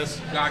made out of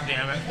this. God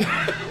damn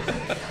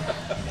it.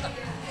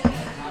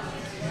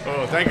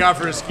 Oh, thank God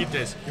for his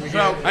quites.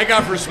 So- Thank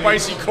God for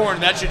spicy corn.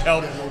 That should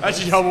help. That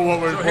should help with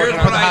what we're So here's working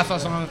Put on. the I- hot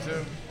sauce on it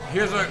too.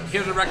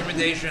 Here's a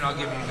recommendation I'll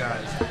give you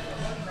guys.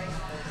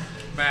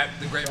 Matt,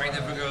 the Great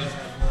Magnifico's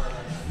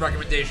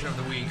recommendation of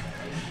the week.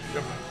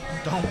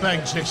 Don't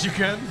beg chicks, you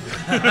can.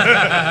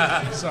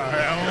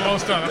 Sorry, I'm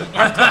almost done.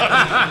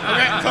 I'm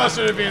getting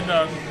closer to being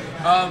done.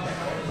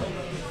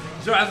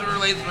 So as it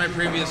relates to my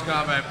previous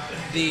comment,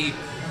 the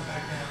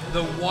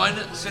one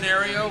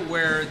scenario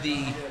where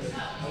the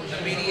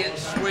immediate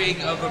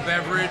swig of a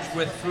beverage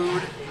with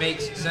food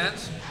makes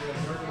sense.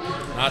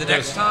 The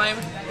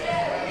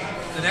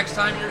next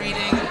time you're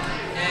eating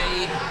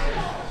a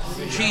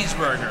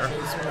cheeseburger,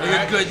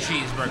 like a good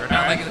cheeseburger,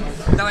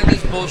 not like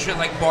these bullshit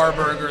like bar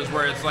burgers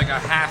where it's like a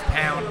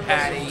half-pound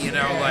patty, you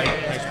know, like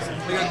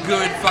a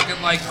good fucking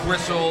like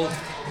gristle,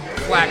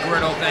 flat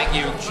griddle, thank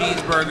you,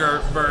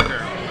 cheeseburger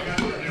burger.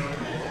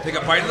 Take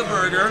a bite of the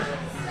burger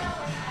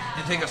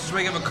and take a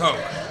swig of a Coke,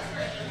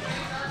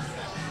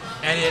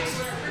 and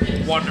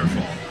it's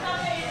wonderful.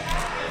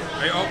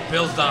 Right? Oh,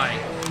 Bill's dying.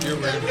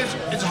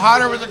 It's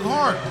hotter with the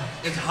corn.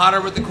 It's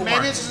hotter with the corn.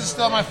 Maybe it's just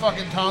still on my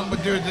fucking tongue,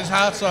 but dude, this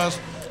hot sauce.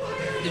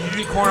 Did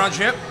you do corn on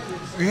chip?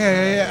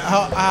 Yeah.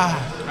 All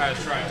right,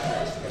 let's try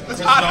it.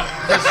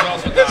 Chris is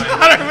also dying.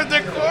 Not even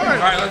the corn. All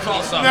right, let's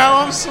all suffer. Now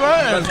I'm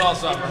sweating. Let's all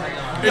suffer. Hang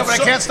on. Yeah, but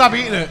I can't stop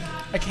eating it.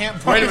 I can't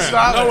Wait a fucking minute.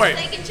 stop No, it. wait.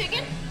 Steak and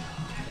chicken?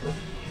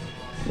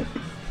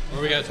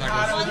 What we got to talk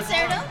about? One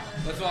sourdough?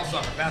 Let's all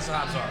suffer. Pass the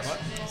hot sauce.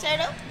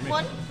 Sourdough?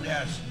 One?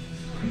 Yes.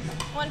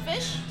 One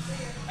fish?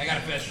 I got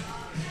a fish.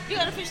 You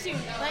got a fish too,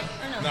 right?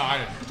 Or no? No, I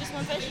didn't. Just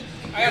one fish?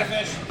 I got a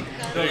fish.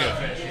 Still got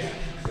a fish. Yeah.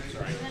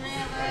 Then I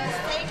have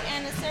a steak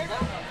and a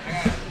sourdough.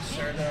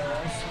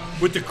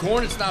 With the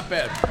corn, it's not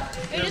bad.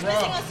 You're just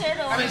missing a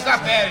sourdough. I mean, it's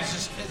not bad. It's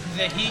just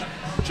the heat.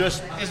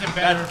 Just Isn't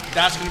better.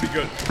 That's gonna be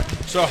good.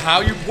 So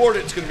how you poured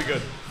it, it's gonna be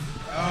good.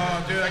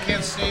 Oh, dude, I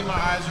can't see. My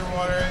eyes are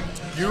watering.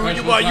 You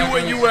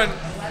went.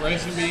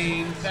 Rice and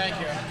beans. Thank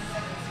you.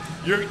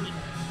 You're.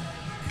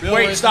 Bill,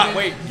 Wait, rice stop. and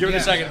Wait, beans? give it a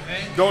Yeah, second. I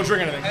think. Don't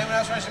drink anything. Anyone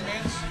else rice and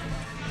beans?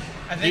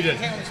 I think He did. it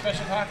came with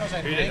special tacos. I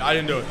He think. did. I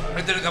didn't do it.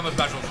 It didn't come with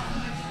specials.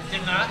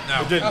 Did not?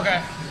 No. It didn't.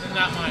 Okay. Then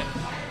not mine.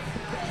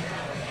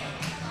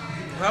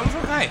 That was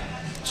okay.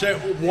 So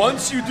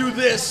once you do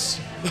this,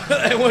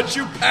 and once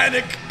you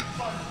panic,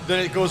 then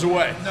it goes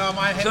away. No,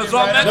 mine hit So me it's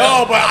all right mental.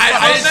 No, but I It's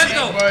all didn't see-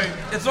 mental.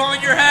 Wait. It's all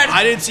in your head.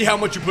 I didn't see how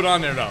much you put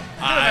on there, though.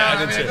 I I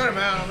didn't mean, see a good it.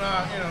 amount. I'm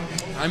not,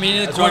 I mean,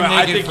 it's That's why going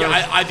I naked think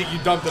first. I think you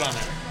dumped it on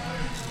there.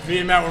 Me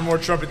and Matt were more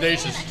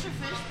trepidatious. Extra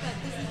fish,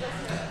 but this is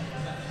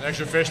just An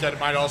extra fish that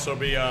might also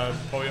be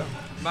pollo.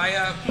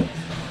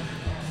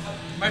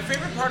 My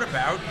favorite part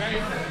about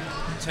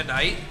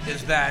tonight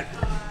is that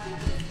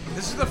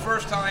this is the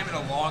first time in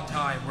a long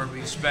time where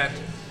we spent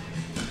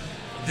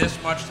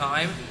this much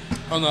time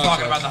On the hot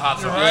talking sauce. about the hot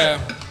sauce.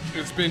 Yeah,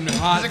 it's been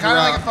hot. It's kind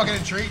of like a throughout. fucking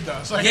intrigued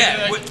us. Like,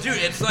 Yeah, like, dude,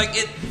 it's like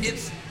it's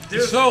It's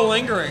there's so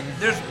lingering.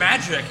 there's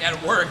magic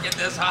at work in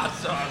this hot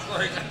sauce.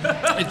 Like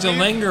It's a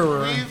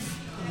lingerer.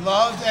 we've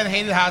loved and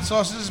hated hot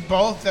sauces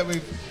both that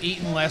we've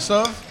eaten less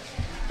of,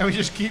 and we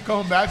just keep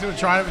going back to it,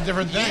 trying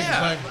different things.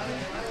 Yeah. Like,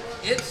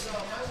 it's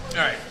all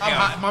right. I'm yeah.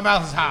 hot, my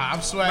mouth is hot.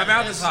 I'm sweating. My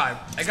mouth is hot.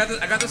 I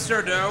got the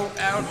sourdough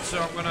out, so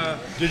I'm gonna.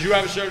 Did you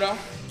have a sourdough?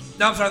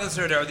 No, I'm sorry, the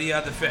sourdough,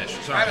 the fish.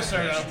 Sorry, I have a the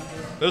sourdough.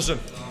 fish. Listen,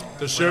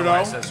 the I don't know why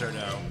I said sourdough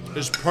sourdough.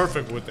 is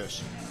perfect with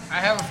this. I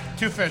have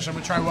two fish. I'm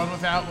gonna try one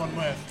without, one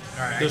with.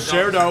 All right, I The don't-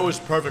 sourdough is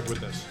perfect with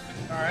this.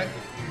 All right.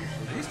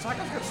 Are these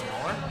tacos get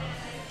smaller?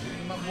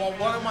 Well,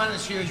 one of mine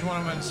is huge. One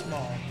of mine is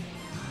small.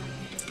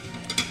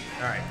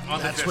 All right,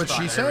 on That's the fish what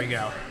spot. she There said? we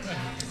go.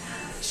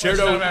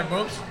 Sourdough, Bad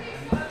boobs.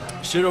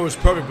 sourdough is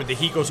perfect, but the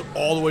heat goes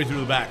all the way through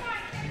the back.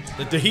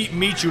 The heat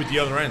meets you at the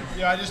other end.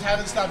 Yeah, I just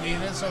haven't stopped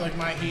eating it, so like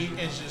my heat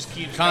is just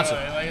keeps Constant.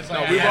 going. Like it's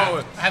No, like we I, bought haven't,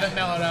 it. I haven't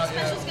mellowed out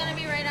yet. Special's gonna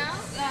be right out.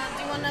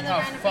 Do you want another Oh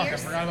round of fuck! I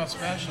beers? forgot about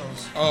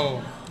specials.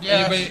 Oh.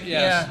 Yes, Anybody?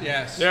 Yes. yeah.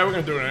 Yes. Yeah, we're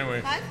gonna do it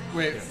anyway. 5?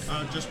 Wait.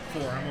 Just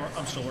 4.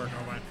 I'm still working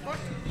on mine. 4?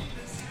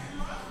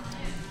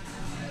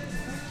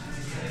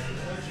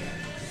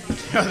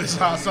 Yeah, this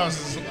hot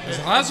sauce is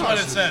hot what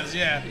it sauce. says.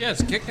 Yeah. Yeah,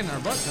 it's kicking our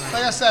butt tonight.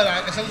 Like I said,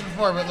 I said this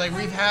before, but like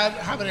we've had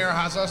habanero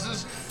hot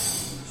sauces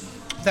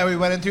that we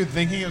went into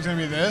thinking it was gonna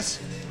be this,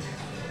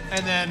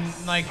 and then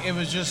like it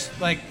was just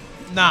like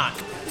not.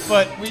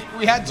 But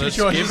we had two Let's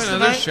choices give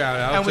another tonight, shout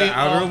out and to we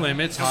Outer all,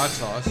 Limits Hot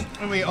Sauce.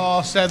 and we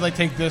all said like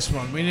take this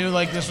one. We knew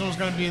like this one was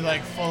gonna be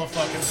like full of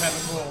fucking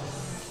pepper.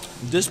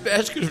 This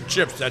basket of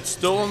chips that's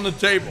still on the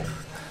table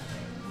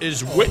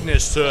is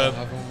witness to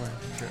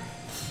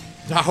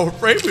how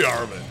afraid we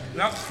are of it.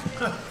 Nope.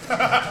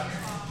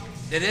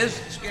 It is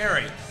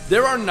scary.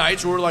 There are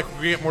nights where we're like,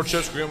 we get more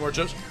chips, we get more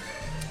chips.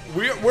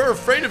 We're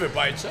afraid of it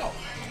by itself.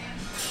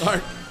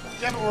 Like,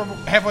 Yeah, but we're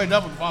halfway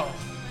done with the bottle.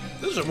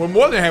 listen, we're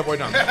more than halfway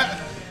done.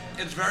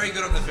 It's very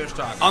good on the fish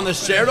taco. On the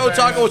sourdough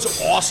taco, it's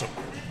awesome.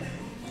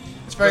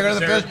 It's very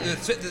good at the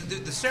fish.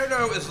 The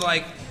sourdough is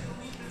like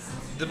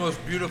the most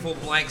beautiful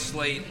blank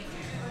slate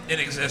in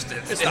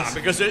existence. It's not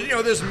because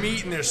there's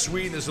meat and there's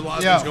sweet and there's a lot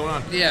of Yeah. things going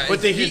on. Yeah,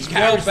 but the it's- heat it's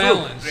carries through.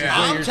 well-balanced, is what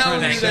I'm you're telling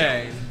trying you to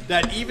say.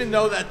 that even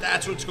though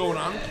that's what's going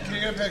on, Can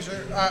you get a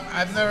picture?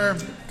 I've never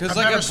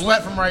like a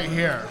sweat from right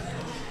here.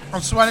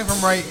 I'm sweating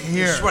from right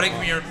here. Sweating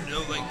from your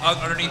like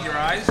underneath your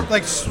eyes.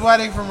 Like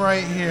sweating from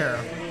right here.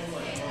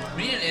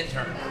 We need an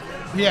intern.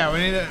 Yeah,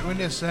 we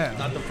need a set.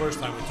 not the first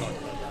time we talked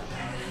about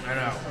I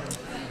know.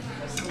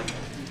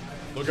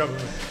 that. Look up.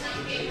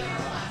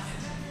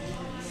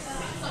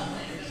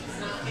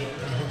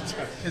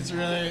 It's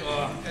really,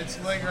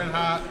 it's lingering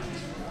hot.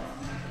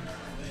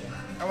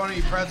 I want to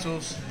eat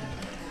pretzels.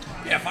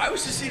 Yeah, if I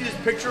was to see this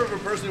picture of a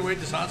person who ate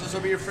this hot sauce,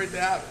 I'd be afraid to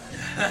have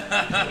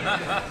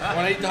it.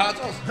 Want to eat the hot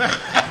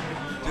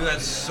sauce? Dude,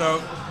 that's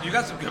so. You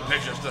got some good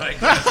pictures tonight.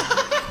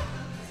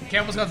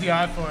 Campbell's got the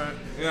eye for it.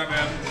 Yeah,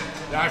 man.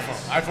 The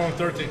iPhone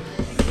 13.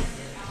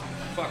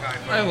 Fuck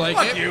iPhone. I like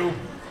Fuck it. you.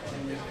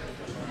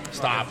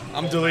 Stop.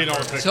 I'm deleting all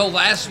the pictures. So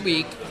last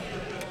week,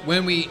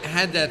 when we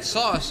had that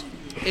sauce,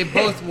 it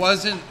both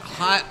wasn't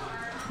hot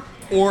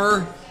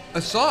or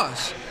a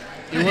sauce.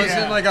 It wasn't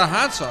Yeah. like a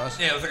hot sauce.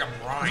 Yeah, it was like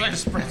a brine.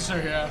 It's like a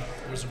spritzer, yeah.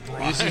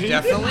 This is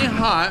definitely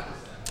hot.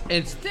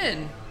 It's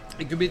thin.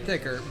 It could be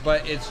thicker,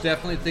 but it's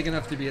definitely thick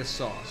enough to be a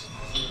sauce.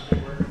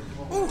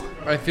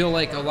 I feel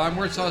like a lot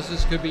more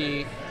sauces could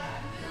be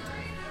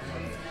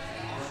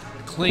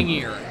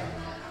clingier.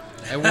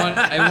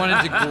 I want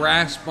it to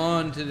grasp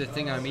on to the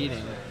thing I'm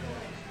eating.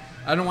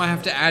 I don't want to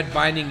have to add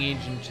binding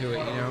agent to it,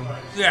 you know?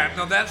 Yeah,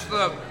 no, that's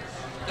the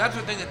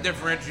thing that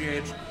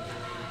differentiates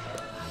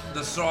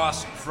the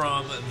sauce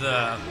from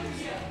the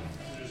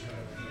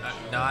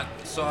not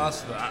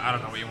sauce. I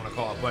don't know what you want to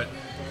call it, but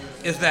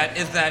is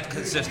that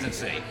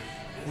consistency.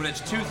 When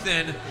it's too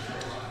thin,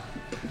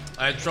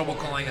 I had trouble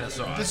calling it a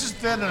sauce. This is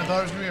thin, and I thought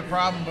it was gonna be a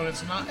problem, but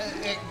it's not.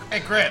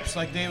 It grips,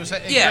 like Dave was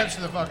saying. It grips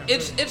to the fucking.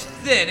 It's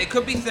thin. It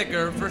could be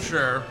thicker for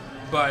sure,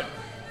 but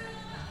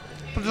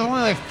But there's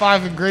only like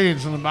 5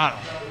 ingredients in the bottom.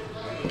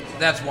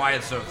 that's why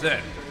it's so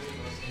thin.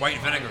 White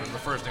vinegar is the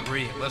first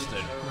ingredient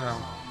listed.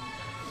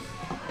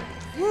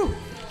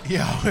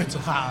 Yeah, it's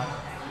hot.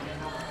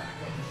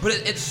 But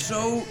it's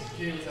so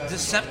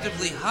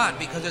deceptively hot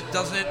because it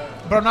doesn't.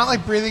 But I'm not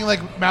like breathing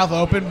like mouth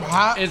open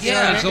hot. It's,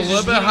 Yeah, it's a it's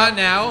little just bit heating hot up-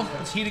 now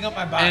It's heating up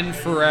my body. and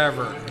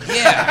forever.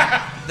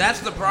 Yeah,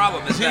 that's the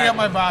problem. Is It's heating up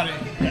my that body.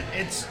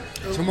 It's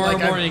Tomorrow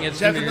like, morning, I've it's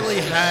gonna be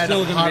definitely had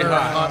still gonna be hotter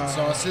hot. hot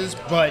sauces,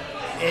 but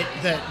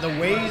the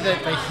way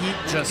that the heat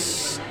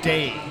just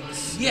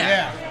stays.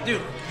 yeah,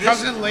 dude.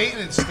 Comes in late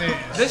and it stays.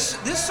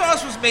 This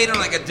sauce was made on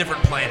like a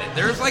different planet.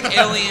 There's like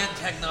alien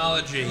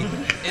technology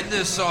in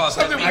this sauce.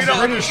 that Something we makes don't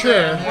it- pretty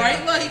sure.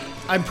 Right? Like,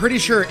 I'm pretty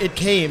sure it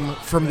came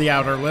from the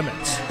Outer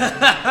Limits.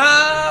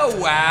 oh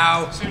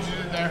wow. See what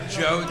you did there?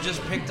 Joe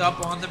just picked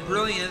up on the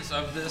brilliance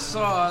of this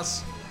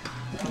sauce.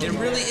 It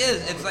really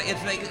is.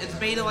 It's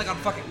made like on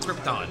fucking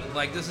Krypton.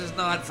 Like this is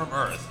not from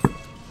Earth.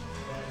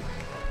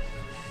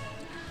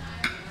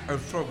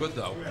 It's so good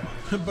though.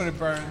 But it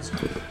burns.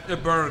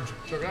 It burns.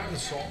 So I got the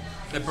salt.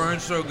 It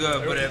burns so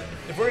good, but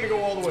If we're gonna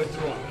go all the way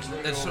through on this, we're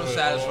gonna It's go so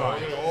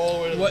satisfying. We're gonna go all the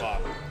way to the What-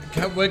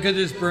 bottom. What could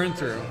this burn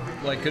through?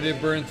 Like, could it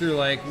burn through,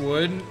 like,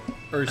 wood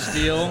or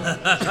steel?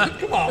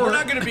 Come on, we're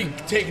not gonna be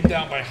taken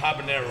down by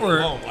habanero Or-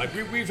 alone. Like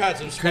we've had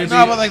some spicy.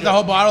 No, but like the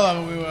whole bottle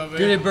of it, we will.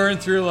 Could it burn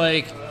through,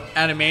 like,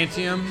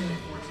 adamantium?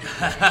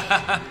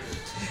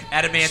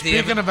 adamantium.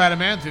 Speaking of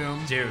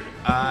adamantium, Dude,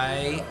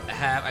 I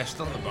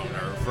still have a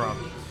boner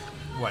from,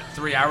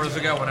 3 hours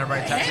ago whenever I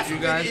texted Half you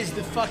of guys? it is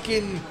the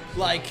fucking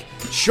like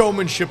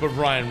showmanship of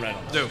Ryan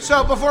Reynolds. Dude,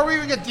 so before we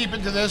even get deep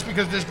into this,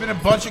 because there's been a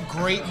bunch of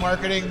great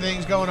marketing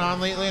things going on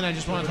lately, and I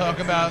just want to talk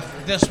about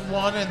this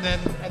one and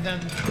then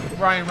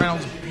Ryan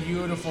Reynolds'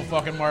 beautiful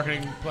fucking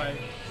marketing play.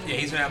 yeah,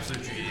 he's an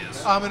absolute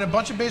genius. In a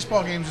bunch of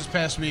baseball games this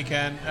past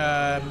weekend,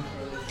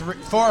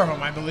 4 of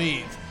them, I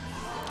believe.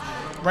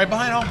 Right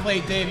behind home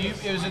plate,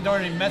 Dave. It was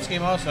during a Mets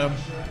game also.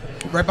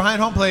 Right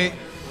behind home plate,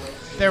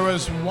 there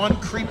was one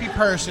creepy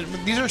person.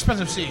 These are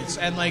expensive seats,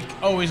 and like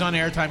always on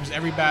airtime, because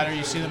every batter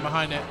you see them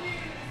behind it.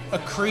 A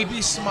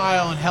creepy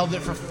smile and held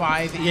it for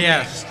 5 innings.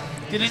 Yes.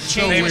 Didn't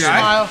Same change the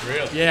guy?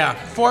 smile. Yeah.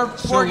 Four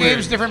weird.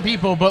 games, different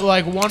people, but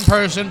like one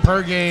person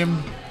per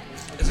game.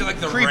 Is it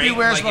like the creepy ring?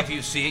 wears Like my- if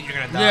you see it, you're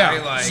gonna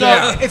die? Like,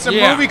 So it's a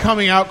Yeah. movie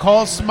coming out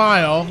called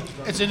Smile.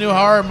 It's a new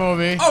horror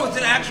movie. oh, it's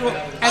an actual.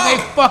 And they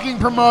fucking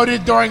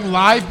promoted during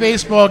live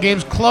baseball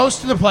games close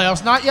to the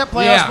playoffs, not yet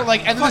playoffs, Yeah. but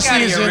like end of the Fuck outta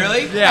here, season.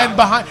 really? Yeah. And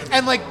behind,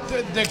 and like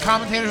the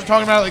commentators were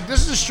talking about it, like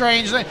this is a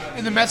strange thing.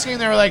 In the Mets game,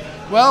 they were like,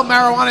 "Well,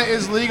 marijuana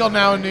is legal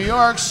now in New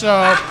York,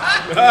 so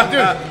dude,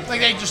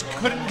 like they just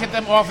couldn't get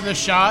them off of the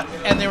shot,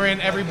 and they were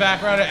in every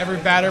background, every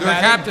batter, They're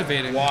batting.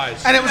 captivating.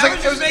 Wise. And it was I like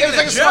was it was, just it was making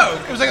like a a smile.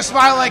 joke. It was like a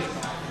smile, like,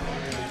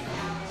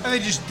 and they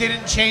just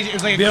didn't change it. It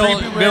was like a Bill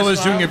creepy weird is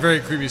smile. doing a very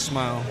creepy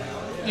smile.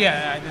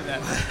 Yeah, I did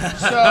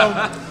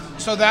that.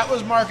 So that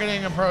was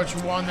marketing approach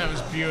one that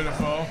was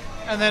beautiful.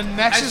 And then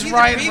next I've is seen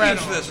Ryan the previews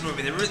Reynolds. for this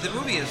movie. The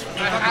movie is I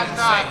have fucking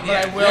not, insane. but I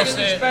Yeah. will This is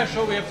say.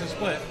 special. We have to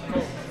split.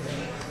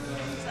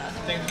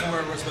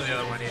 Where's the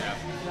other one?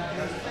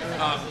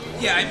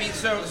 Yeah. I mean,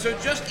 so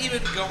just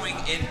even going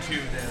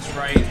into this,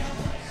 right?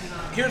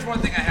 Here's one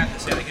thing I have to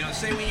say. Like,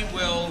 say what you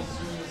will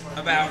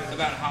about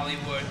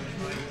Hollywood.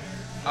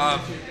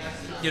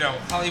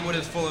 Hollywood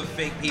is full of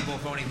fake people,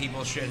 phony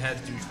people, shitheads,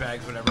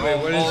 douchebags, whatever.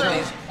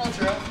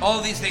 All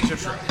of these things are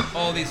true.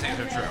 All these things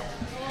are true.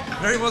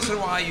 Very once in a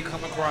while, you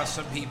come across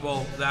some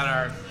people that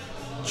are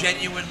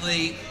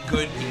genuinely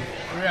good people.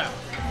 Yeah.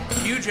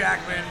 Hugh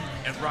Jackman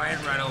and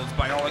Ryan Reynolds,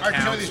 by all Are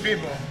accounts, two of these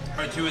people.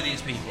 are two of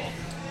these people.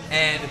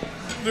 And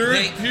They're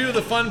they, two of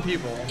the fun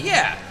people.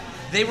 yeah,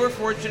 they were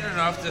fortunate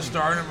enough to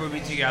star in a movie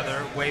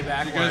together way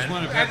back You guys when.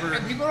 want to And, pepper?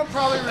 and people don't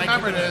probably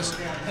remember this,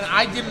 and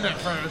I didn't at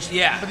first.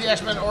 Yeah. But the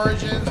X-Men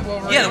Origins,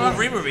 Wolverine. Yeah, the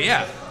Wolverine movie.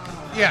 Yeah,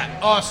 Yeah,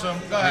 awesome.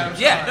 Go ahead. I'm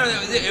yeah. sorry.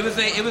 No,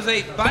 it was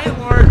a by and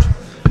large.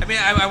 I mean,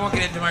 I won't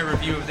get into my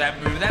review of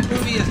that movie. That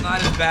movie is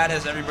not as bad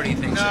as everybody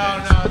thinks it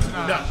is. No, it's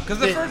not. Because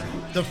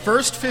The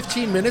first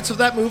 15 minutes of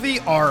that movie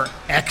are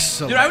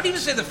excellent. dude, I would even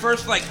say the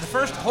first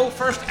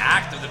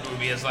act of the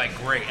movie is like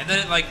great, and then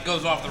it like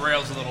goes off the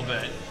rails a little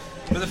bit.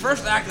 But the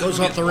first act of the goes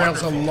movie off the is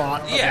rails wonderful. a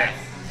lot. Of Yeah. it.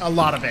 A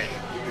lot of it.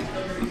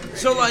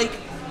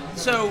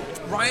 So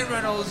Ryan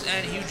Reynolds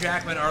and Hugh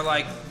Jackman are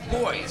like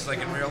boys, like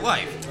in real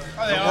life.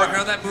 they From are. working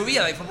on that movie,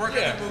 from working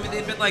on that movie,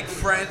 they've been like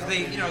friends.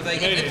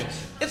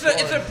 It's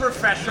a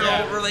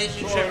professional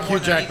relationship. more Hugh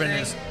than Jackman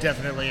anything. is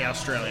definitely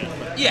Australian.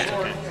 Yeah.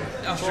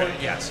 Australia,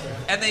 yes.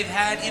 And they've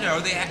had, you know,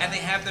 they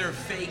have their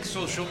fake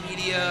social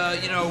media,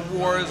 you know,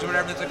 wars or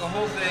whatever. It's like a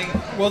whole thing.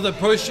 Well, the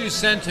post you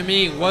sent to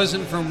me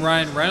wasn't from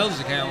Ryan Reynolds'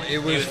 account. It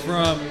was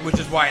from which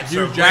is why it's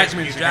Hugh so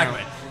Jackman's Hugh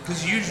Jackman.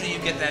 Because usually you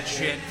get that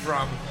shit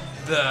from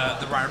the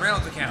Ryan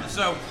Reynolds account.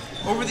 So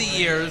over the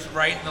years,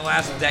 right, in the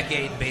last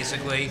decade,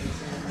 basically,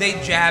 they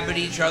jab at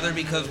each other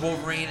because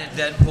Wolverine and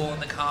Deadpool in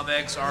the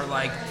comics are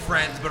like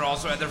friends, but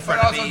also they're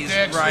frenemies,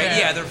 dicks, right? yeah.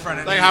 Yeah, they're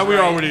frenemies. Like how we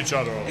right? are with each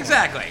other.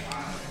 Exactly.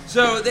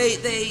 So they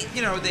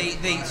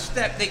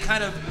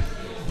kind of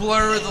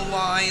blur the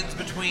lines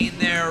between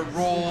their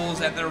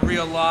roles and their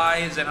real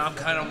lives, and I'm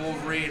kind of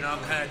Wolverine, and I'm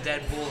kind of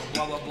Deadpool,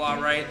 blah, blah, blah,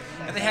 right?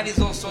 And they have these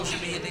little social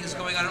media things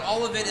going on, and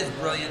all of it is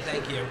brilliant,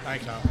 thank you.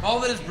 Thank you. All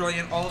of it is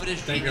brilliant, all of it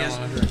is Thank you, genius.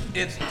 Andre.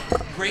 It's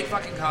great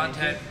fucking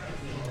content.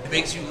 It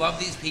makes you love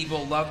these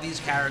people, love these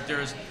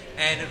characters,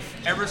 and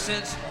ever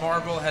since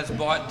Marvel has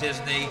bought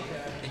Disney,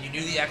 and you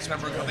knew the X-Men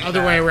were coming Other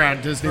back, way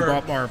around. Disney for-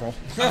 bought Marvel.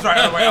 I'm sorry,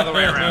 other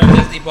way around.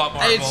 Disney bought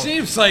Marvel. It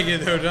seems like it,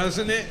 though,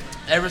 doesn't it?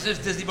 Ever since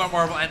Disney bought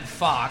Marvel and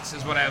Fox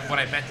is what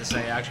I meant to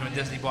say. Actually, when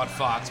Disney bought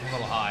Fox, I'm a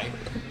little high.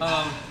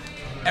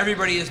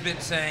 Everybody has been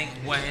saying,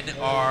 when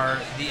are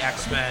the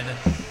X-Men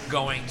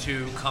going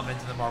to come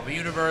into the Marvel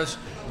Universe?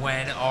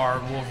 When are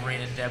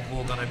Wolverine and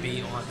Deadpool going to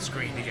be on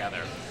screen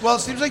together? Well, it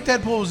seems like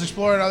Deadpool was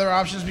exploring other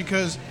options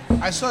because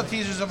I saw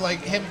teasers of like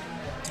him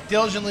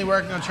diligently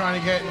working on trying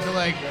to get into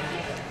like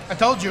I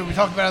told you we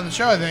talked about it on the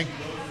show. I think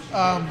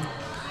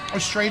or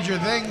Stranger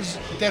Things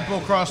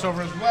Deadpool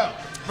crossover as well.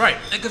 Right,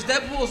 because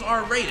Deadpool is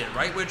R-rated,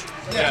 right? Which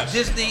Yes.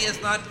 Disney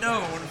is not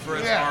known for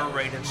its Yeah.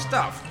 R-rated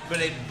stuff, but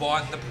they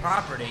bought the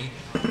property.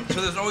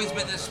 So there's always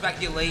been this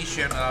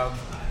speculation of,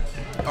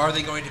 are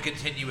they going to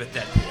continue with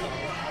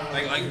Deadpool?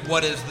 Like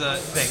what is the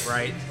thing,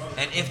 right?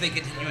 And if they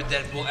continue with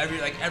Deadpool,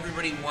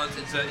 everybody wants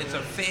it's a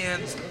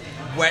fan's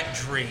wet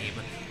dream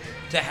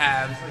to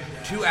have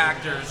two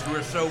actors who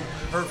are so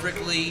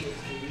perfectly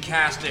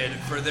casted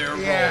for their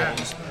Yeah.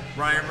 roles.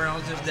 Ryan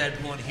Reynolds is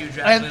Deadpool and Hugh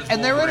Jackman is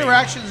And their Wolverine.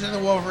 interactions in the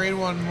Wolverine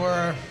one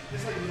were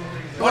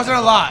it wasn't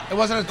a lot. It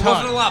wasn't a It ton.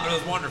 wasn't a lot, but it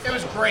was wonderful. It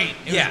was great.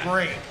 It Yeah. was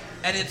great.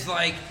 And it's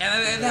like,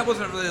 and that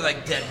wasn't really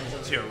like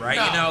Deadpool too, right?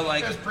 No, you know,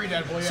 like it was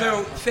pre-Deadpool, yeah.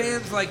 So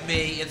fans like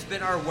me, it's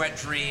been our wet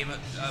dream,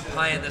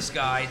 pie in the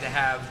sky, to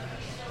have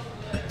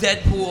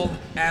Deadpool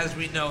as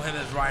we know him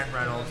as Ryan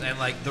Reynolds, and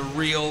like the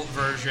real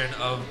version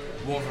of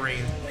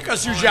Wolverine.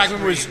 Because Hugh on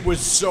Jackman screen. was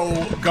so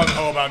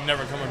gung-ho about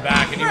never coming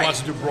back, and he Right. wants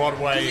to do 'Cause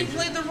Broadway. he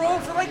played the role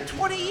for like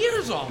 20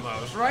 years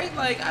almost, right?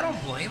 Like I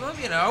don't blame him,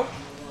 you know.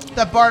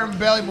 That Barnum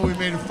Bailey movie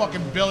made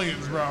fucking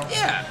billions, bro.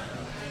 Yeah.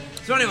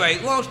 So anyway,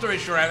 long story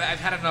short, I've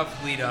had enough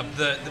lead up.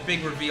 The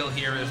big reveal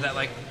here is that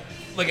like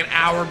an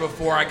hour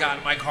before I got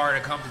in my car to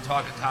come to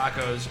Talk to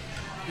Tacos,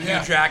 Yeah.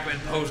 Hugh Jackman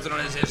posted on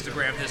his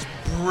Instagram this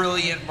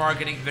brilliant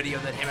marketing video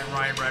that him and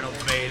Ryan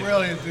Reynolds made.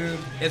 Brilliant, dude.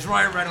 It's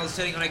Ryan Reynolds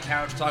sitting on a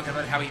couch talking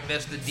about how he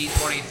missed the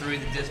D23,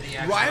 the Disney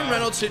Expo. Ryan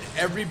Reynolds hit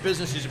every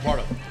business he's a part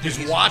of. He's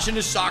watching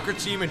his soccer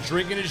team and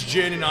drinking his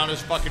gin and on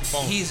his fucking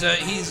phone. He's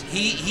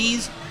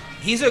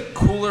a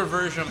cooler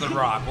version of The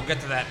Rock. We'll get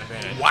to that in a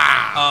minute.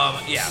 Wow.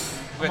 Yeah.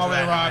 We'll I'm get to over the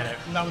that in a rock. minute.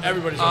 Not with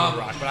Everybody's on the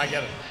rock, but I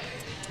get it.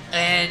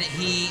 And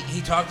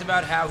he talked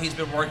about how he's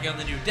been working on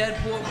the new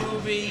Deadpool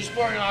movie.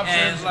 Exploring options.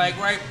 And like,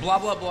 right, blah,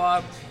 blah,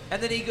 blah. And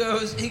then he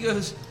goes,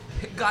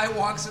 guy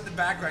walks in the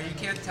background. You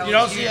can't tell. You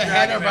don't it's see Hugh a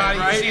head or Jackman, body.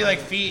 right? You see like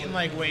feet and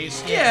like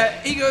waist. Yeah,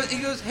 he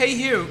goes, hey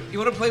Hugh, you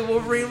want to play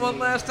Wolverine one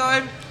last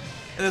time?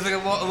 And there's like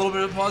a little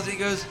bit of pause. And he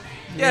goes,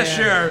 yeah,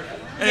 sure.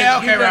 And Yeah,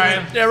 it's okay, Hugh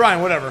Jackman. Ryan. Yeah,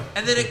 Ryan, whatever.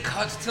 And then it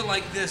cuts to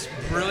like this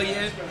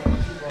brilliant,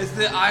 it's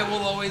the "I Will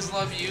Always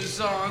Love You"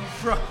 song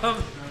from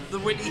the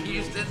Whitney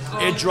Houston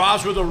song. It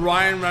drops with a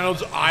Ryan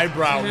Reynolds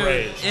eyebrow Dude,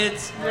 raise.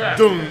 It's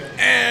Doom.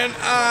 And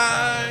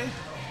I.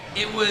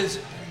 It was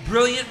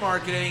brilliant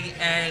marketing,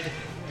 and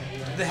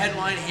the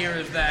headline here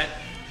is that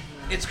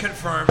it's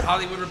confirmed.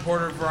 Hollywood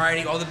Reporter,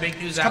 Variety, all the big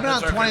news Coming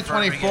outlets out in are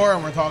confirming 2024, it.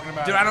 and we're talking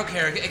about. Dude, it. I don't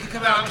care. It could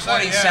come No, out I'm in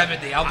saying, yeah.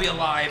 2070. I'll be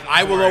alive.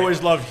 I will for it.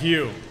 always love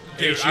Hugh.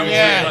 Dude, H-U. I will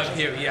Yeah. always love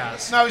you.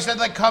 Yes. No, he said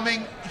like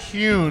coming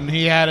Hune.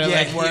 He had it Yeah,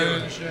 like word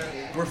Hugh. and shit.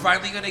 We're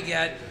finally gonna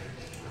get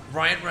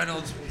Ryan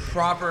Reynolds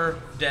proper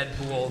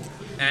Deadpool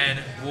and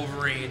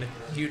Wolverine,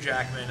 Hugh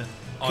Jackman.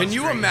 On Can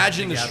you screen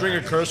imagine the together. string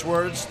of curse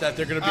words that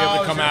they're going to be able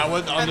to come out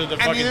with under the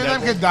and fucking neither of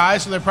them Deadpool? could die,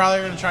 so they're probably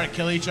going to try to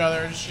kill each other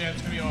and shit.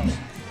 It's going to be awesome.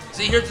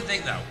 See, here's the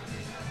thing, though.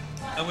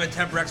 I'm gonna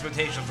temper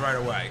expectations right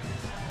away.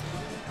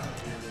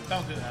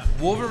 Don't do that.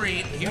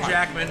 Wolverine, Hugh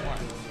Jackman.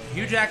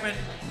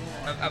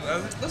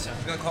 Listen,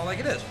 I'm gonna call it like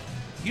it is.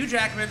 Hugh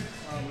Jackman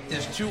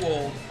is too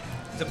old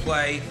to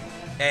play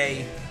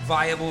a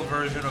viable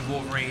version of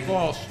Wolverine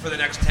for the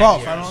next 10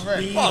 False. years. I don't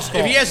agree. Plus,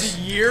 if he has a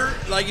year,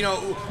 like, you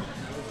know,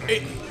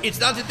 it's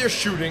not that they're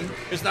shooting.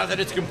 It's not that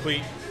it's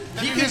complete.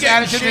 He need can his get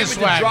in attitude shape and with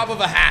the swag. drop of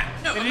a hat.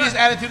 No, They I'm need not- his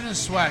attitude and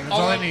his swag. That's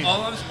all, I need.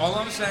 all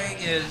I'm saying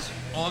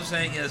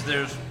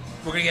is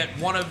we're gonna get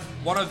one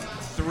of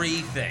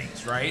three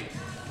things, right?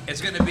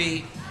 It's gonna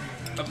be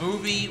a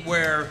movie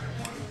where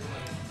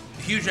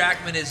Hugh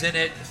Jackman is in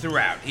it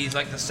throughout. He's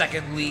like the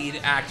second lead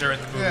actor in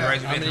the movie. Yeah. Right?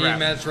 He's I'm been gonna eat throughout.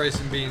 Matt's rice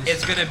and beans.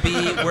 It's gonna be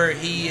where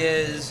he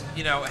is,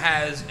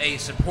 has a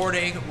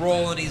supporting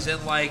role and he's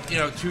in like,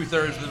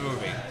 2/3 of the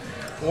movie.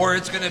 Or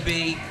it's gonna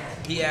be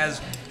he has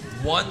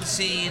one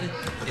scene,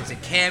 it's a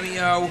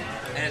cameo,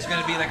 and it's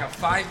gonna be like a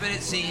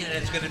 5-minute scene, and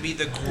it's gonna be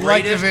the greatest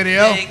Like the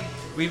video? thing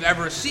we've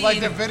ever seen. Like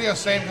the video,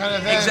 same kind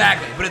of thing.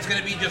 Exactly, but it's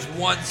gonna be just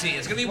one scene.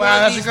 It's gonna be Wow, one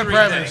of that's these a good three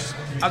premise.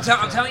 things.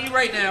 I'm telling you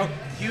right now,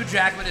 Hugh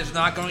Jackman is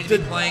not going to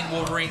be playing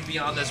Wolverine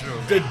beyond this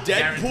movie. The Deadpool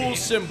Guaranteed.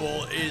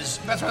 symbol is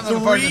That's what I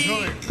love about this 3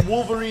 movie.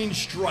 Wolverine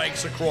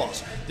strikes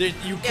across.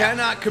 You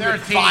cannot commit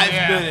 13, 5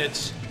 yeah.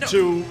 minutes No.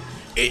 to.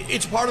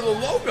 It's part of the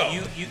logo.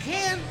 You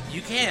can.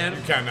 You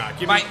cannot.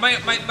 Give My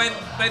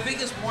me-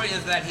 biggest point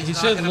is that he's He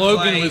not said gonna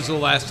Logan play, was the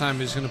last time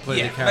he was going to play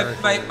the Yeah,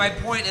 character. my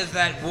point is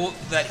that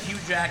that Hugh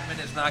Jackman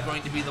is not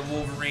going to be the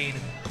Wolverine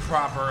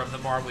proper of the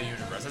Marvel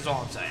Universe. That's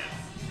all I'm saying.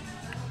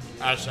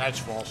 That's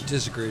false.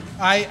 Disagreed.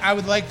 I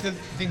would like to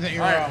think that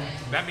you're wrong.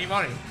 Bet me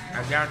money.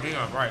 I guarantee you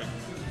I'm right.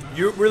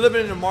 We're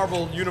living in a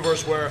Marvel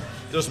universe where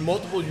there's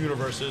multiple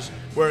universes,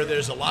 where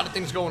there's a lot of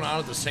things going on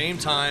at the same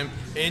time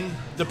in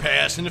the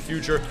past, in the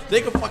future.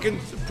 They could fucking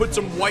put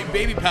some white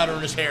baby powder in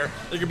his hair.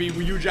 They could be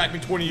Hugh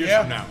Jackman 20 years Yeah.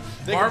 from now.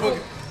 They could Marvel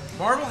put-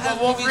 has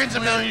Well, Wolverine's a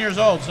movies million years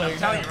old, so I'm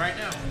telling you right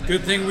now.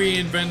 Good thing we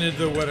invented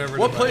the whatever.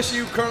 What device. place are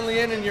you currently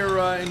in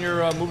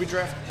your movie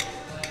draft?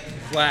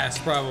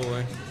 Last,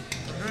 probably.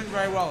 Doing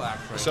very well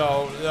actually.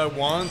 So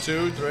 1,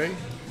 2, 3.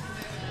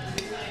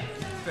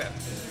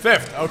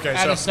 Fifth. Okay.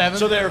 Out so of 7?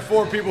 So there are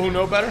 4 people who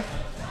know better.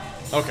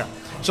 Okay.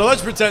 So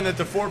let's pretend that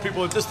the 4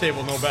 people at this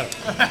table know better.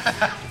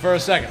 For a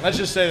second, let's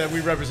just say that we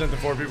represent the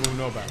 4 people who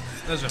know better.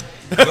 Listen,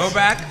 go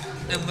back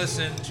and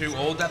listen to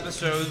old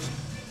episodes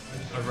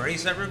of Ready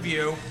Set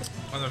Review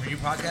on the Review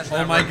Podcast Network.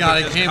 Oh my God,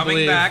 which I is can't coming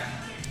believe- back.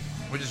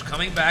 Which is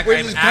coming back. Which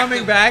is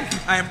coming back?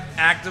 I am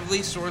actively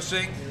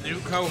sourcing new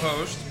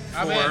co-host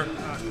I'm for.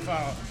 in.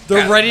 Follow. The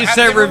Yeah, Ready Have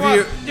Set different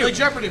Review. ones. Play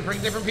Jeopardy.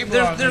 Bring different people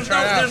on. There's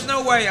try it out. there's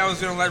no way I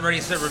was gonna let Ready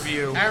Set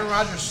Review. Aaron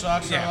Rodgers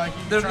sucks. So Yeah. like, you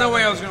can There's try no it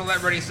way I out. was going to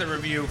let Ready Set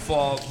Review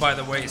fall by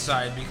the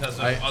wayside because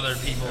of other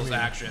people's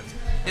actions.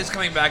 It's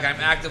coming back. I'm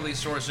actively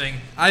sourcing.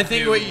 I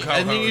think new I think you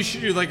co-hosts.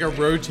 should do like a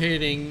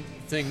rotating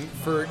thing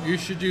for. You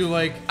should do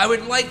like. I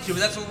would like to,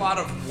 but that's a lot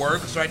of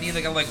work. So I need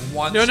like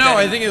one. No, steady-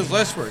 I think it's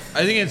less work.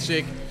 I think it's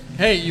like,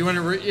 hey, you want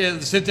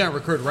to sit down,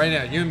 record right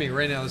now. You and me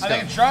right now. Let's I go.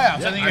 think it's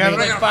tryouts. I think you have we're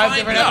like gonna 5 find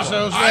different out.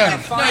 episodes. I Yeah. can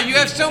find No, you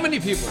have so many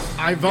people.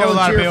 I a lot of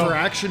volunteer people. for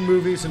action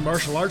movies and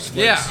martial arts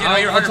flicks. Yeah, You know,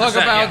 you're I'll talk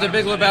 100%, about yeah. the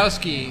Big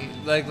Lebowski.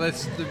 Like,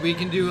 we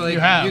can do like You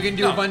have. can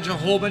do a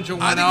whole bunch of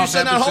I think you one-off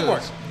send out episodes.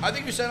 homework. I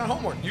think you send out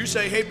homework. You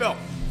say, hey, Bill,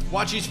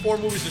 watch these 4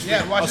 movies this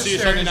Yeah, week. watch I'll this see you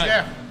series. Sunday night.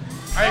 Yeah,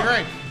 I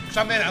agree.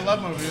 So man, I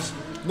love movies.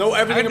 Know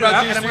everything I do about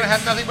that, these and I'm 3 gonna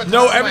have nothing but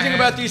Know time on my everything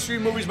hands. about these 3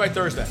 movies by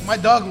Thursday. My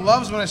dog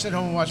loves when I sit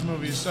home and watch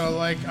movies. So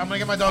like, I'm gonna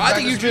get my dog I back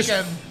think you this just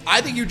weekend.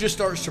 I think you just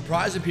start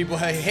surprising people.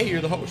 Hey, you're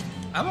the host.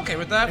 I'm okay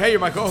with that. Hey, you're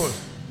my co-host.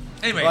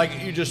 Anyway,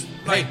 Like you just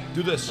hey,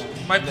 do this.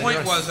 my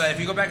point was that if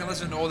you go back and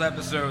listen to old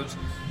episodes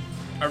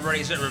of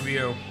Ready Set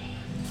Review,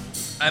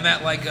 I'm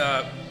at like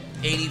a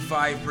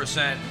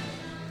 85%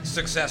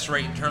 success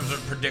rate in terms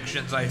of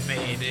predictions I've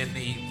made in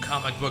the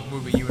comic book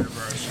movie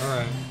universe. All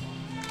right.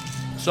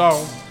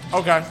 So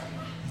okay.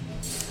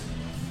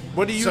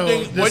 What do you So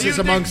think? this What do you is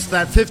think? amongst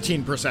that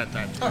 15%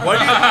 then.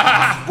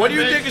 What do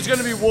you think is going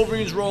to be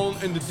Wolverine's role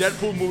in the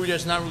Deadpool movie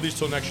that's not released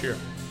till next year?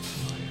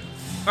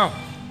 Oh.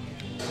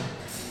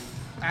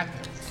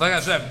 Like I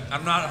said,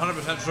 I'm not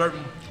 100%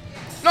 certain.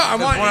 No, I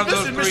That's want one of this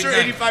those is three Mr.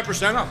 things.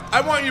 85%.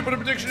 I want you to put a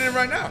prediction in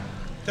right now.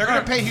 They're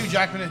gonna pay Hugh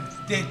Jackman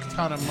a dick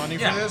ton of money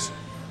Yeah. for this.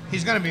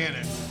 He's gonna be in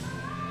it.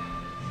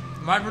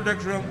 My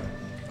prediction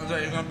is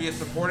that he's going to be a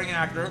supporting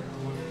actor.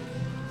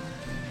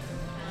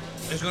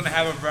 He's going to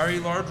have a very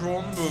large role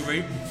in the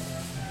movie.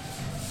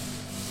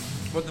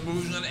 But the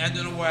movie's going to end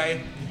in a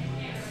way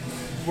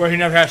Where he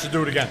never has to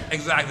do it again.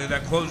 exactly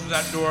that closes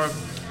that door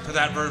to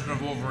that version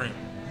of Wolverine.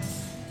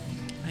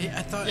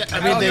 I thought. I I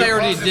mean, mean, they- they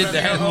already did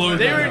that. in Logan.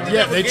 They already did Yeah,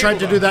 that with they tried to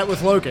Cable do that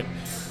with Logan.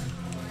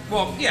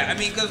 Well, yeah, I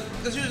mean, because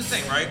here's the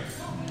thing, right?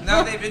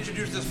 Now they've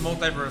introduced this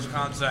multiverse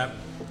concept.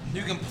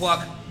 You can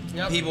pluck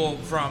people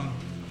from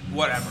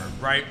whatever,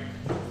 right?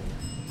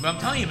 But I'm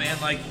telling you, man,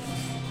 like,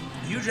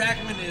 Hugh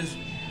Jackman is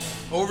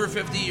over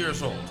 50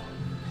 years old.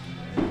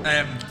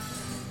 And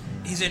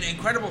he's in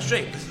incredible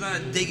shape. This is not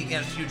a dig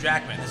against Hugh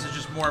Jackman. This is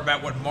just more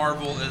about what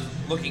Marvel is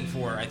looking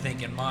for, I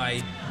think, in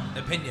my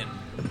opinion.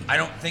 I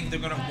don't think they're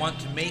going to want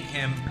to make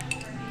him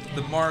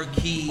the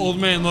marquee... Old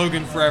Man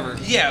Logan forever.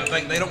 Yeah,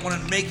 like they don't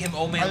want to make him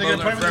Old Man Are they gonna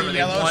Logan put him in the forever.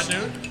 yellow want,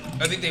 suit?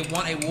 I think they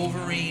want a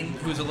Wolverine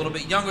who's a little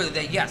bit younger that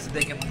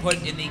they can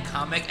put in the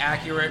comic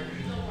accurate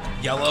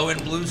yellow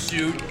and blue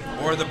suit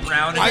or the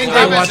brown and I think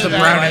gold. they want the suit,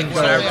 brown like, and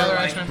whatever,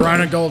 gold. like-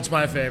 Brown and gold's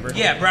my favorite.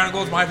 yeah, brown and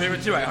gold's my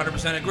favorite too. I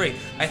 100% agree.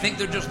 I think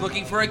they're just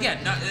looking for, again,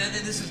 and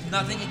this is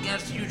nothing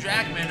against Hugh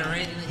Jackman or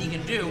anything that he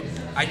can do.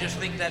 I just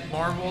think that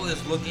Marvel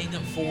is looking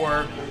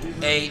for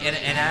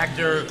an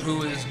actor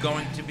who is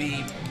going to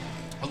be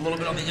a little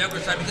bit on the younger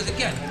side. Because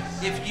again,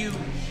 if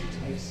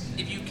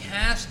you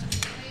cast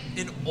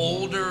an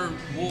older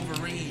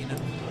Wolverine,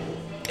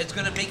 it's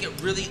going to make it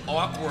really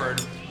awkward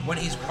when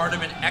he's part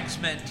of an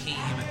X-Men team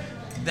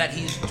that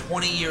he's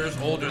 20 years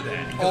older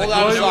than. Because, All like,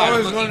 that they're aside,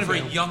 always looking for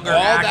younger all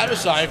actors. that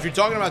aside, if you're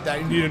talking about that,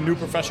 you need a new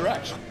Professor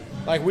X.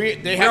 Like we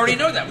already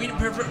know that.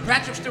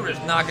 Patrick Stewart is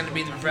not going to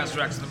be the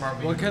Professor X of the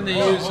Marvel. What can they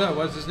use?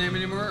 What's his name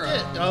anymore?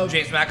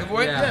 James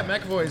McAvoy? Yeah.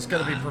 McAvoy is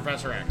going to be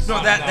Professor X.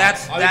 No,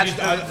 that's I think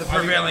the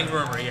prevailing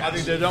rumor. I Yeah.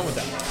 think they're done with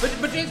that.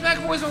 But James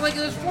McAvoy's only like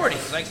in his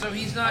 40s, like so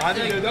he's not. I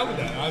think like, they're done with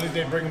that. I think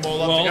they bring them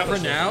all up Well, together.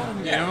 for now,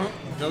 you Yeah. know,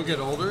 they'll get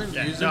older and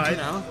use them for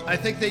now. I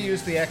think they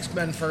use the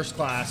X-Men First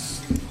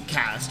Class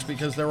cast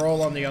because they're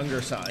all on the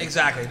younger side.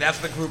 exactly. That's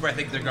the group I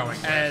think they're going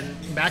with. And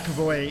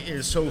McAvoy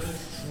is so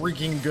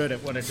freaking good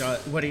at what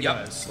he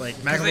Yep. does. Like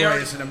 'Cause they McAvoy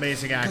already- is an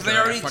amazing actor. Because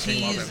I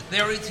fucking love him.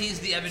 they already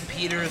teased the Evan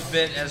Peters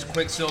bit as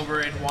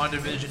Quicksilver in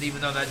WandaVision, even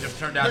though that just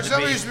turned out to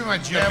Quicksilver be used to be my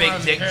the jam when I big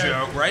was a dick kid.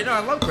 joke, right? No, I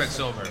love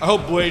Quicksilver. I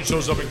hope Blade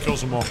shows up and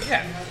kills them all.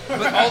 Yeah,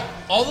 but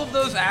all of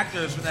those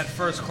actors from that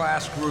First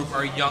Class group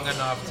are young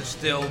enough to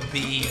still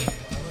be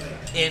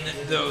in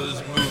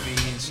those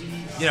movies.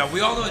 You know,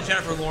 we all know that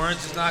Jennifer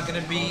Lawrence is not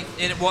going to be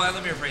in it. Well,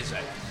 let me rephrase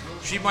that.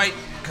 She might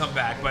come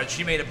back, but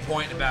she made a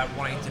point about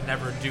wanting to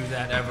never do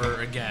that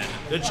ever again.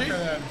 Did she?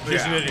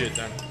 She's an idiot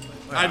then.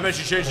 I bet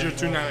she changed her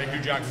tune now like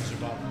Hugh Jackman's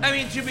involved. I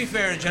mean, to be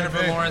fair, in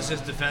Jennifer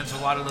Lawrence's defense, a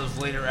lot of those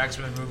later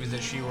X-Men movies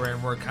that she were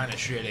in were kind of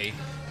shitty.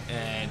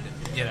 And,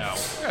 you know,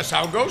 That's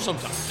how it goes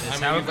sometimes. that's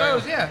how it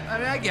goes. Yeah, I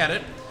mean, I get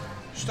it.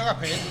 Still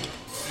got paid.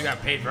 She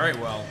got paid very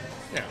well.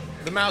 Yeah,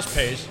 the mouse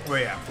pays. Well,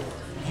 yeah.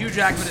 Hugh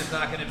Jackman is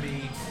not going to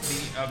be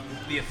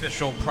the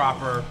official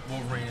proper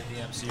Wolverine in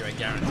the MCU, I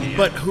guarantee you.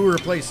 But who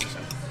replaces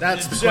him?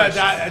 That's the Yeah, question.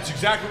 that's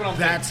exactly what I'm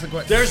That's thinking.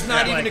 the question. There's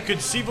not Yeah, even like- a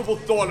conceivable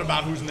thought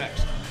about who's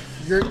next.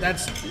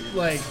 That's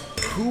like,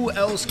 who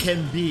else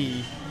can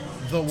be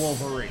the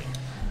Wolverine?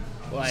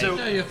 Like, So-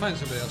 No, you'll find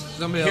somebody else.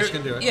 Somebody else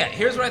can do it. Yeah,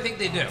 here's what I think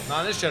they do.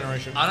 Not in this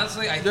generation.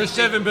 Honestly, I There's think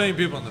they- 7 billion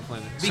people on the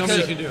planet. Somebody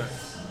Because- can do it.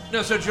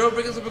 No, so Joe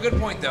brings up a good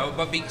point though.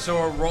 But so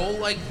a role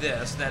like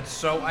this that's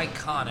so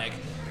iconic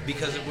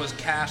because it was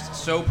cast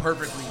so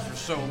perfectly for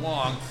so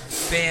long,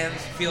 fans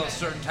feel a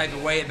certain type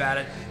of way about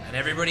it, and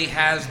everybody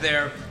has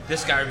their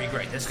this guy would be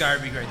great, this guy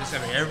would be great, this guy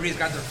would be great. Everybody's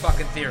got their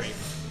fucking theory.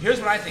 Here's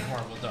what I think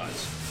Marvel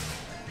does.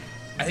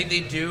 I think they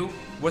do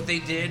what they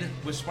did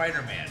with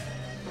Spider-Man.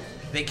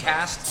 They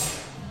cast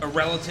a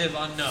relative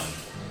unknown.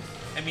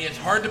 I mean, it's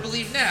hard to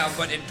believe now,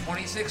 but in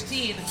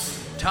 2016,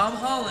 Tom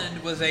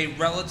Holland was a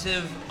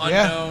relative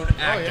unknown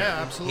actor. yeah,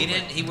 absolutely.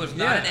 He was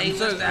not an Yeah,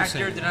 A-list I'm actor.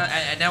 saying. Did not,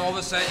 and now all of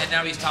a sudden, and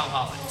now he's Tom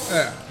Holland.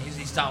 Yeah.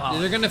 He's Tom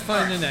Holland. They're going to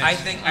find the next. I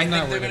think I'm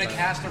not they're worried going to about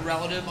cast a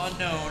relative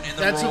unknown in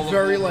the that's role a of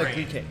very Wolverine.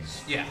 likely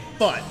case. Yeah.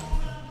 But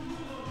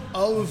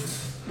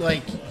of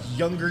like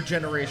younger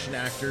generation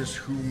actors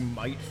who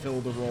might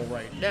fill the role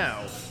right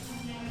now,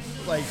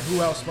 like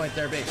who else might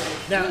there be?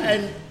 Now,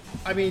 and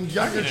I mean,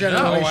 younger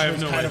generation I have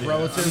is no kind of idea.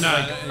 relative. I'm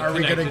not Like, are we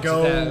going connected to to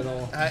go? that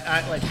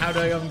at all. Like, how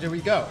young do we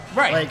go?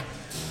 Right. Like,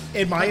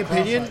 in my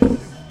opinion,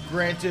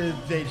 granted,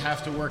 they'd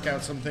have to work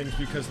out some things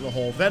because of the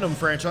whole Venom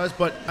franchise,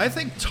 but I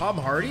think Tom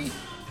Hardy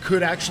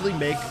could actually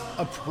make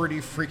a pretty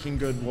freaking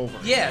good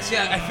Wolverine. Yes,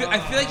 yeah. I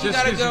feel like you Just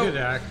gotta 'cause he's a go. good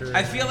actor.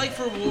 I feel like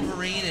for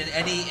Wolverine in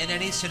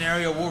any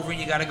scenario, Wolverine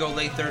you gotta go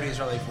late 30s,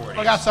 early 40s.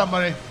 I got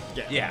somebody.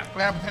 Yeah. I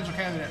got a potential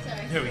candidate.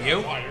 Who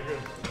you?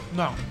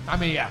 No, I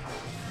mean, yeah.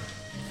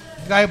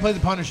 The guy who played the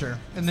Punisher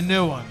in the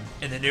new one.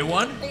 In the new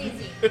one?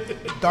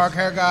 Dark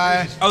hair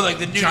guy. Oh, like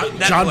the new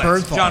Netflix. John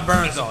Bernthal. John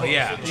Bernthal,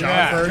 yeah. John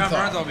Yeah. Bernthal. John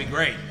Bernthal would be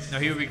great. No,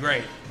 he would be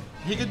great.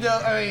 He could do,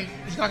 I mean,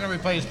 he's not going to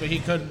replace, but he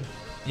could.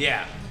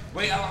 Yeah.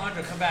 Wait,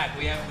 Alejandro, come back.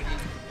 We need.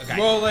 Okay.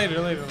 Well,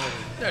 later.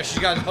 Yeah, she's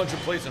got 100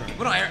 plates in her.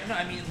 Well, no,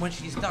 I mean when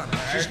she's done.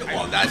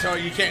 Well, that's how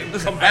you can't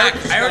Listen, come back.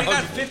 I already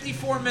got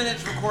 54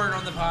 minutes recorded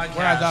on the podcast.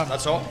 We're not done.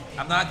 That's all.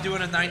 I'm not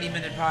doing a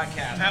 90-minute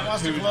podcast. Matt on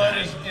wants to Tuesday. gloat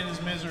in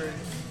his misery.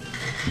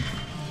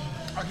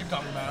 I'll keep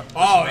talking about it.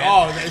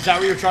 Oh, is that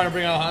what you're trying to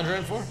bring Alejandro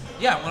in for?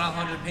 Yeah, when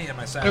Alejandro paid him,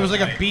 I said. It was like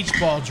a beach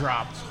ball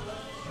dropped.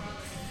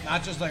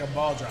 Not just like a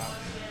ball drop.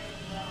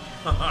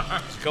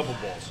 It's a couple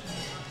balls.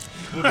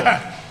 Blue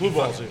balls. Blue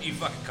balls. You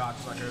fucking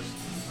cocksuckers.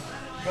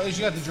 But at least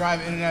you got to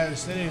drive in and out of the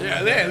city. Yeah,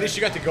 at least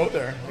you got to go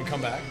there and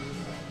come back.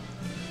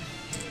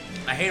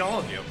 I hate all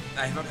of you.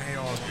 I fucking hate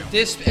all of you.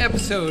 This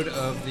episode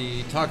of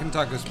the Talking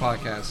Tacos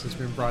podcast has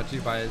been brought to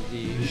you by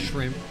the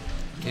Shrimp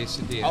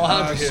Quesadilla.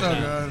 Alejandro Oh, here so now.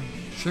 good.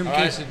 Shrimp All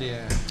right.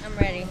 Quesadilla. I'm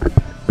ready.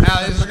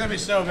 Now, this is going to be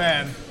so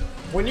bad.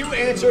 When you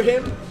answer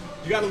him,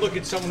 you got to look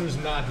at someone who's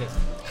not him.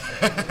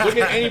 Look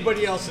at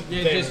anybody else at the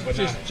Yeah, table, but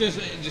not him.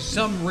 just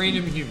some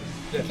random human.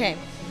 Okay.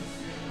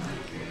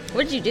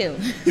 What did you do?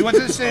 He went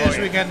to the city this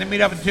weekend to meet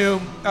up with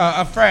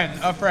a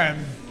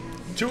friend.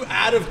 Two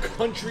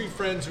out-of-country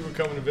friends who were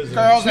coming to visit.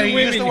 Girls Two that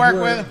he used to women work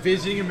who are with.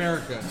 visiting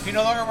America. He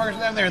no longer works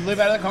with them. They live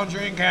out of the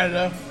country in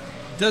Canada.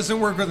 Doesn't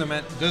work with them.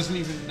 Doesn't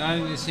even not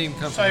in the same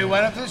company. So he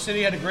went up to the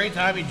city, had a great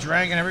time. He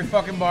drank in every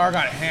fucking bar,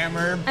 got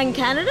hammered. In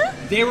Canada?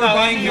 They were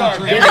buying New him York.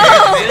 drinks.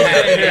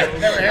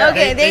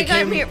 Okay, they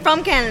came- came here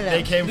from Canada.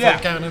 They came Yeah.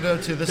 from Canada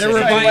to the They city. were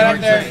So he buying went up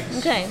him there. drinks.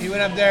 Okay. He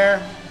went up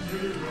there.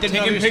 Didn't know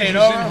Taking he pictures stayed in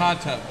over.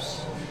 hot tubs.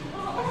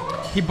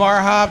 He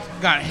bar hopped,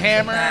 got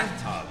hammered.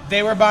 Bathtub.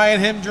 They were buying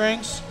him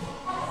drinks.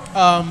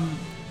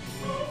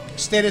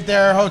 Stayed at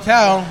their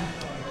hotel,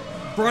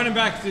 Brought him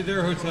back to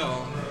their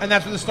hotel. and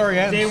that's where the story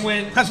ends. They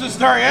went- That's where the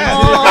story ends.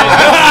 Oh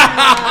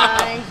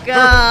my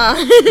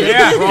god.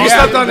 Yeah, He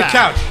slept on the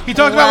couch. He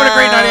talked about what a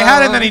great night he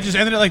had, and then he just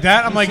ended it like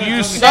that. I'm like,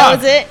 you suck. That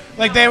was it?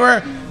 Like they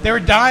were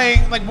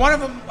dying. Like one of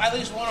them, at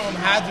least one of them,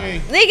 had to be.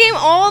 They came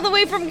all the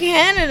way from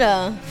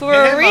Canada for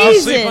Yeah, a I'll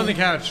sleep on the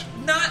reason. couch.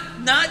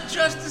 Not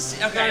just to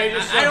see. Okay,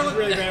 I don't.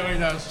 really bad what he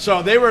does.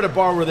 So they were at a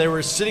bar where they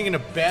were sitting in a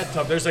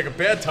bathtub. There's like a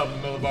bathtub in the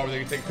middle of the bar where they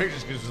could take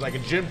pictures because it was like a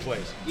gym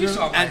place. You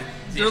saw my.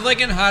 They're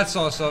like in hot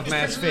sauce off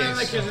Matt's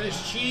face.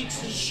 his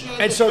cheeks and shit.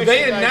 And so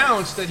they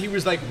announced that he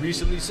was like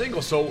recently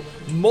single. So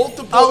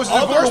multiple Oh, it was a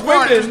other divorce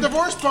party. It was a women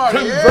divorce party.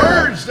 Yeah.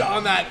 converged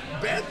on that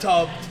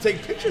bathtub to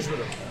take pictures with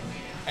him.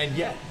 And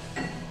yet,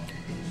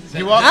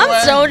 He walked away.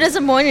 I'm so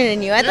disappointed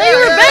in you. I thought you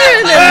were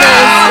better than this.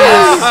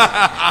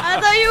 I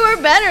thought you were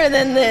better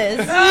than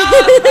this.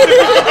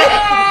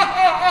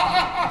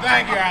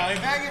 Thank you, Allie.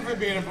 Thank you for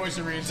being a voice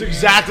of reason. it's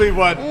exactly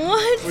what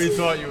What? we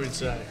thought you would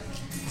say.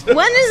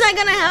 When is that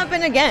gonna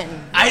happen again?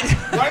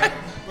 Right?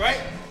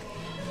 Right?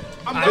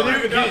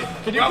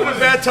 Can you put a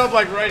bathtub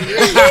like right here?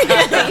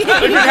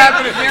 It could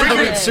happen.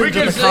 We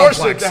can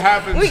force it to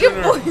happen We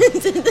sooner. can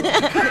force it to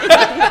happen.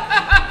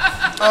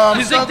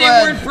 He's so like, they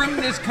glad. weren't from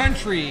this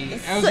country.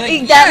 I was So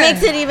like, that yeah.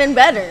 makes it even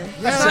better.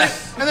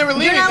 And they were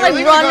leaving. You're not they were like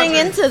leaving running the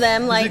country. into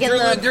them like in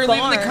They're, the they're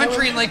leaving the bar.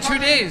 country in like 2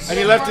 days. And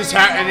he left his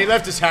hat. And he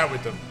left his hat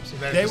with them. So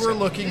that They was were it.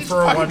 looking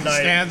for a Fucking one night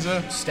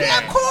stanza. stay. Yeah,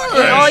 of course.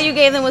 And all you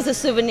gave them was a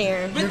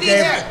souvenir. But these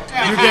gave- are-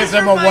 you gave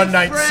them a these are one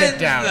night my sit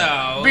friends, down.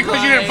 though.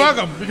 Because you didn't Like, fuck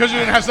them. Because you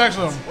didn't have sex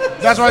with them.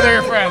 That's why they're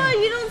your Oh, friend.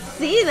 you don't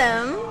see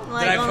them.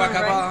 Like, Did I on fuck the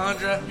up right-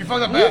 Alejandra? You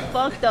fucked up You bad.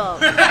 fucked up.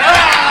 I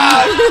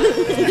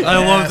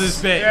love this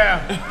bit.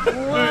 Yeah.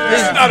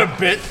 This is not a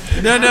bit.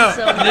 No, no.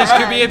 So This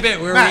could be a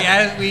bit where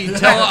we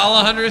tell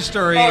Alejandra's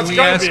story and it's we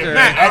gonna ask be a her.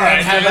 bit. All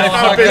right. And It's I not a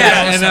fucked bit. up,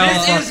 Yes, and I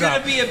this is fucked going up.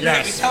 to be a bit.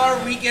 Yes. We tell our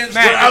weekends.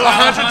 Matt,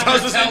 Alejandra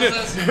tells us.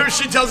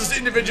 she tells us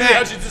individually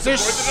how she There's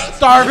disappointed us.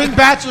 starving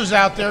bachelors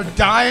out there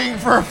dying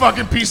for a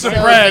fucking piece of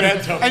bread,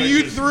 and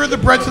you threw the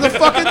bread to the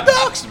fucking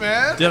ducks,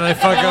 man. Did I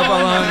fuck up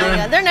Alejandra?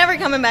 Yeah, they're never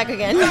coming back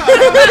again. They're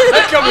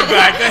coming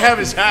back. They have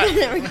his hat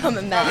never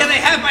coming Yeah, back. they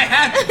have my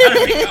hat.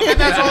 And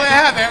that's all they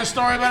had. They had a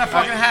story about a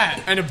fucking hat.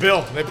 and a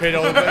bill. They paid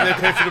all. They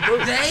paid for the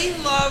booze. They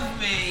love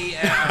me.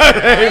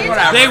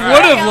 They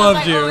would have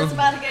loved Oh, you. it's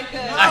about to get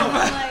good.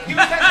 He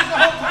was texting the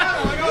whole time.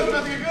 I'm like, oh, it's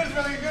about to get good, it's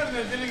about to get good, and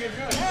then it didn't get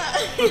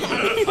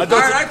good. All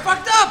right, I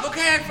fucked up.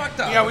 Okay, I fucked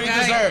up. Yeah, we need okay?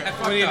 dessert. I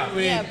fucked We up.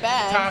 need Yeah,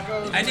 bad.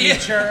 tacos, I we need- need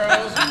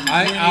churros.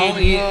 I'll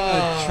eat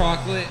a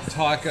chocolate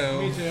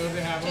taco. Me too,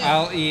 they have them.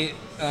 I'll eat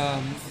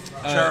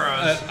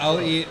Churros. I'll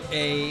eat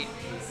a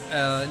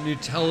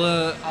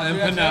Nutella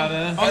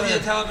empanada. Oh, the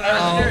Italian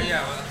banana.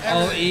 Yeah.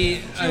 I'll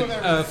eat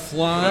a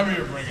flan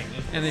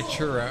and a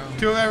churro.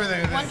 Two of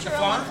everything. One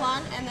churro, one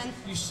flan, and then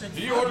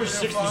Do you order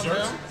 6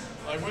 desserts?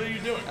 Like, what are you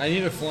doing? I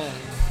need a flan.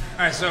 All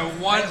right, so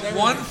one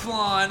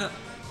flan,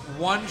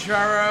 one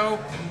churro,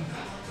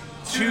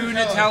 two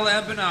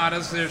Nutella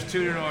empanadas. So there's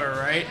 2 in order,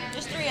 right?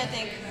 just 3, I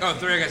think. Oh,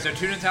 3. Okay, so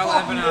 2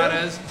 Nutella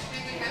empanadas.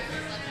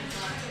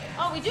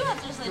 Oh, we do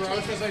have just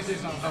like chicken.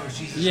 Oh,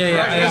 Jesus.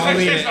 Yeah, I'll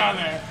eat it. on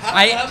there.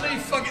 How many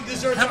fucking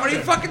desserts? How many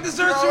fucking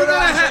desserts are we gonna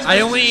have?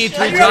 I only eat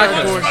 3 You have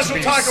a tacos.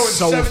 special taco and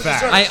so 7 fat.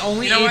 desserts. I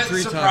only You know eat what?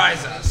 3 tacos.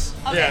 Surprise us.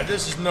 Yeah,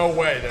 this is no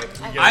way that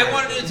we get I away.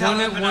 wanted a Nutella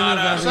One of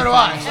empanada. every- So do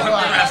I. So do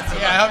I. rest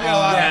of Yeah, I helped you a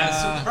lot.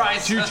 Yeah,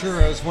 surprise 2 us.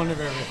 churros, one of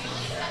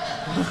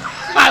everything.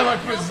 I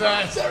look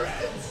possessed.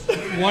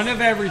 One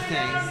of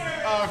everything.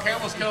 Oh, okay,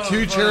 almost killed 2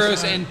 him.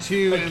 churros and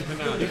 2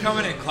 empanadas. You're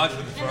coming in clutch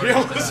with the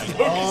photos. He almost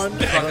On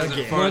the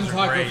game. One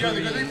taco for each.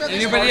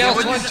 Anybody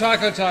else want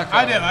taco taco?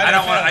 I did. I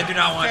don't want. I do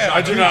not want. Yeah,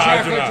 I do chocolate. not.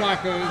 I do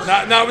Taco not.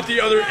 tacos. Not with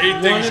the other 8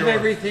 One things of you ordered.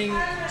 everything,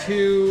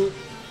 2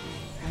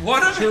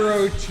 What of it?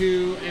 churro,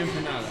 2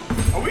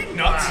 empanada. Are we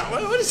nuts?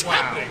 What is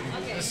happening?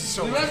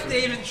 We left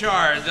Dave in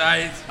charge.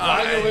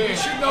 You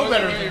should know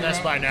better than this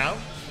by now.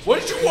 What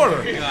did you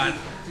order? Hang on.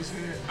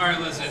 All right,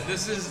 listen.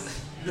 This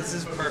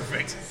is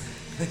perfect.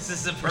 This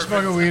is a perfect.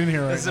 smoking weed in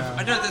here right this is a- now.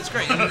 I know that's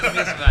great. You missed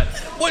that.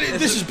 What?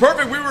 This is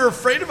perfect. We were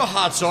afraid of a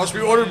hot sauce.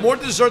 We ordered more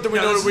dessert than we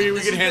No, know this that we is-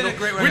 this could has been handle. a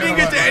great way We to didn't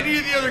go get to about any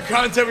of the other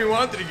content we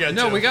wanted to get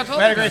No, to. we got to all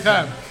We had a great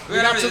time. We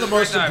Got to the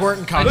most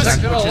important content,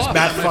 which is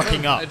Matt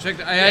fucking up.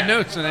 I had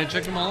notes and I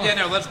checked them all Yeah,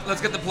 out. no.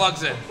 Let's get the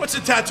plugs in. What's the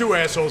tattoo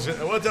asshole's?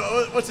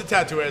 What's the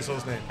tattoo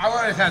asshole's name? I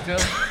wanted a tattoo.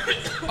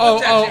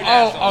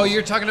 Oh,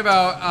 you're talking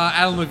about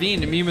Adam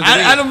Levine and Meme of the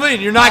Week. Adam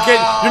Levine, you're not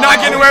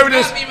getting away with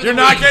this. You're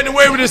not getting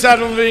away with this,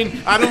 Adam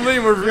Levine. Adam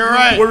Levine, you're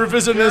right. We're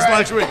revisiting this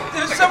next week.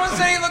 Did someone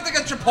say he looked like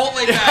a Chipotle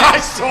I guy?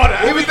 saw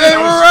that. They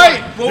were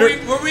right.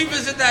 We'll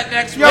revisit that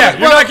next week. Yeah,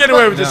 you're not getting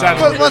away with this, Adam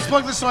But Levine. let's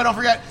plug this so I don't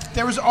forget.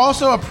 There was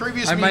also a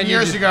previous I meme might need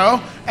years to-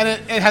 ago, and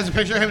it has a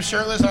picture of him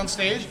shirtless on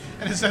stage,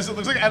 and it says it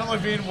looks like Adam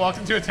Levine walked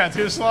into a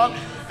tattoo salon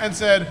and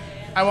said,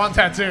 "I want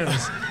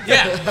tattoos."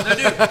 Yeah, no,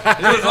 dude.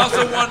 There was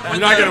also one when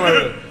You're not getting away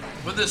with it.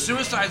 when the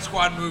Suicide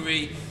Squad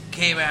movie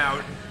came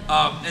out.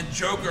 And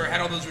Joker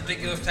had all those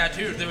ridiculous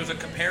tattoos. There was a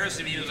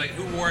comparison. He was like,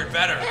 who wore it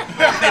better? They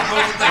both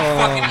looked like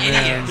fucking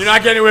idiots. You're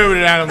not getting away with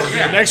it, Adam Levine.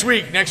 Yeah. Next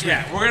week.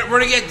 Yeah, we're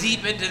gonna get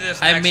deep into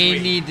this I next may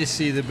week. need to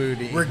see the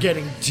booty. We're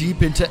getting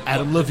deep into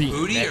Adam Levine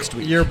booty or- next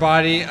week. Your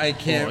body, I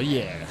can't. Oh,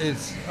 yeah.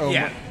 It's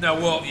Yeah,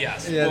 no,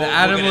 yes. Yeah, We'll the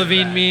Adam get into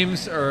Levine that.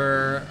 memes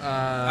are.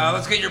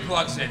 Let's get your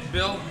plugs in.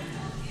 Bill?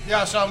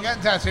 Yeah, so I'm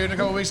getting tattooed in a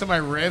couple weeks on my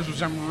ribs,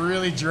 which I'm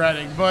really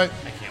dreading. But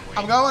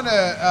I'm going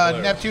to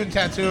Neptune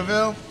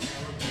Tattooville.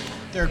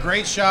 They're a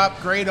great shop,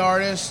 great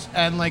artists,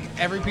 and like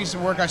every piece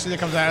of work I see that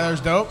comes out of there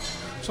is dope.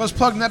 So let's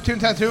plug Neptune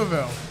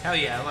Tattooville. Hell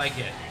yeah, I like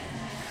it.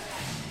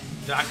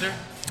 Doctor?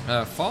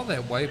 Follow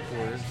that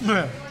whiteboard.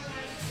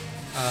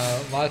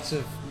 Lots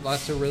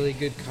of really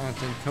good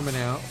content coming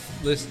out.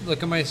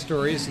 Look at my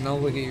stories, and I'll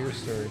look at your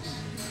stories.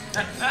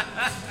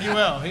 He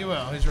will.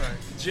 He's right.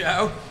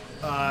 Joe?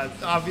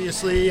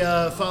 Obviously,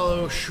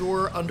 follow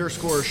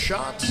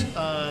Shore_Shot.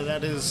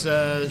 That is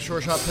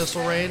Shore Shot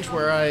Pistol Range,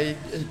 where I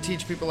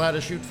teach people how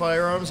to shoot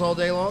firearms all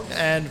day long.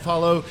 And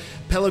follow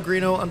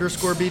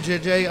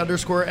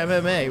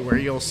Pellegrino_BJJ_MMA, where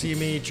you'll see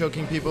me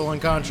choking people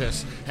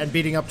unconscious and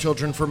beating up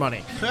children for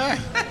money.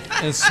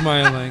 And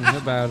smiling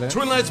about it.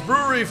 Twin Lights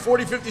Brewery,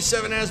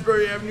 4057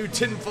 Asbury Avenue,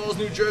 Tinton Falls,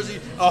 New Jersey.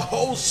 A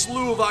whole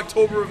slew of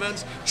October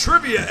events.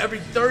 Trivia every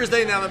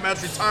Thursday. Now that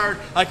Matt's retired,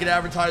 I can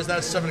advertise that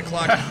at 7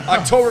 o'clock.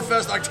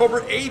 Oktoberfest, October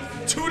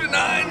 8th, 2 to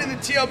 9 in the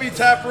TLB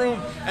Tap Room.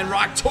 And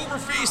Rocktober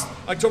Feast,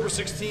 October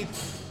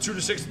 16th, 2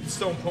 to 6 at the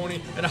Stone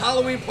Pony. And a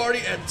Halloween party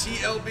at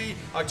TLB,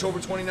 October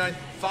 29th,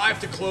 5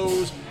 to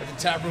close at the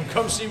Tap Room.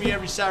 Come see me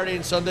every Saturday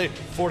and Sunday,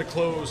 4 to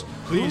close.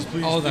 Please,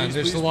 Hold on,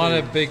 there's a lot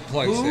of big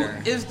plugs Who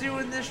there. is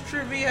doing this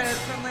trivia at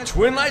Twin Lights?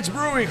 Twin Lights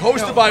Brewing,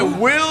 hosted by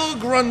Will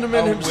Grundeman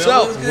Will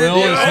himself, is gonna Will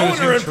do is it? the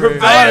hosting owner and trivia.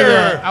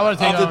 provider I wanna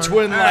take of the over.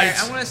 Twin All right,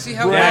 Lights. I want to see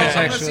how Will. Yeah, I want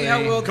to see actually. how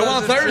Will Come does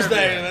on this Thursday.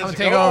 trivia. And I'm let's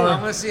gonna take go. over. I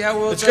want to see how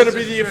Will. It's does going to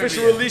be this the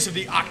official trivia. release of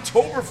the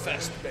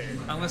Oktoberfest band.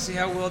 I want to see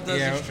how Will does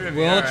Yeah, this trivia.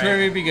 Will All right.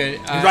 trivia be good.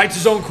 He writes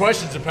his own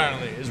questions,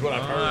 apparently, is what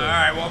I've All heard.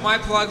 right. Well, my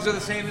plugs are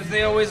the same as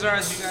they always are,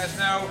 as you guys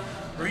know.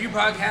 Review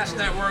Podcast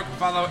Network.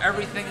 Follow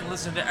everything and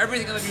listen to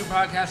everything on the Review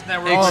Podcast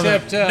Network.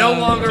 Except, no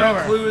longer it's over.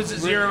 includes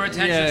zero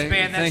attention yeah,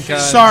 span. That's thank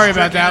just God. Sorry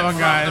about stricken that one,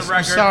 from guys. the I'm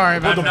record. sorry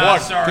about Pull the that.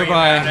 plug. Sorry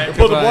Goodbye. about it.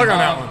 Pull the Goodbye. plug on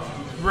that one.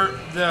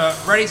 The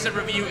Ready Set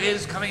Review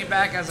is coming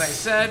back, as I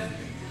said.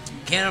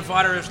 Cannon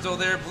Fodder is still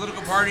there.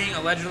 Political Party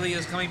allegedly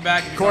is coming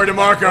back. If you Corey don't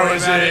know DeMarco Corey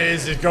is- about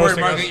is Corey ghosting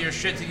DeMarco, us. get your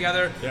shit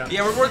together.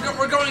 Yeah.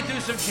 We're going through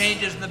some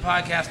changes in the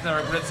podcast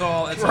network, but it's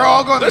all We're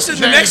all going Listen,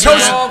 to the next It's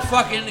host, all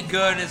fucking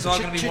good. It's all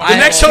going to be the wonderful.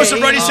 next host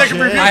of Ready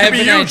Second Review I could have be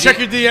an you. idea. Check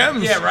your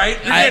DMs. Yeah, right?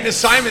 You're getting an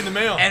assignment in the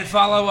mail. And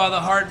follow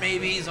the Hard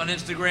Maybes on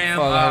Instagram.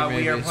 Follow Hard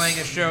We are Maybes. playing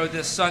a show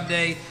this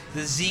Sunday,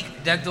 the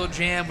Zeke Dental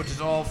Jam, which is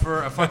all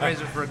for a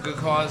fundraiser for a good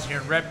cause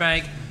here in Red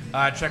Bank.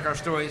 Check our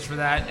stories for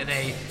that. And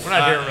We're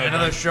not here in Red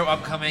another Bank. show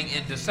upcoming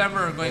in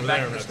December. We're going Over back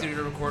there to in the Red studio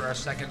to record our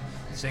second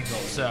single.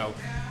 So,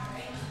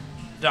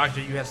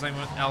 Doctor, you had something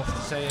else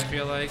to say, I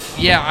feel like?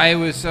 Yeah, I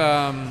was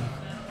going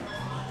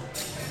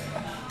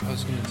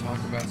to talk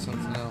about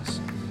something else.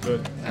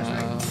 Good.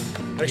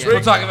 Next We'll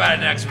week, talk about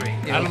it next week.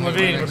 Adam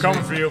Levine, we're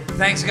coming for you.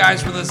 Thanks,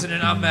 guys, for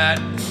listening. I'm Matt.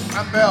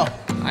 I'm Bill.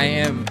 I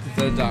am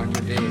the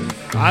Dr.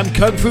 Dave. I'm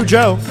Kung Fu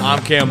Joe.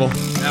 I'm Campbell.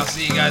 And I'll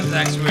see you guys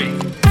next week.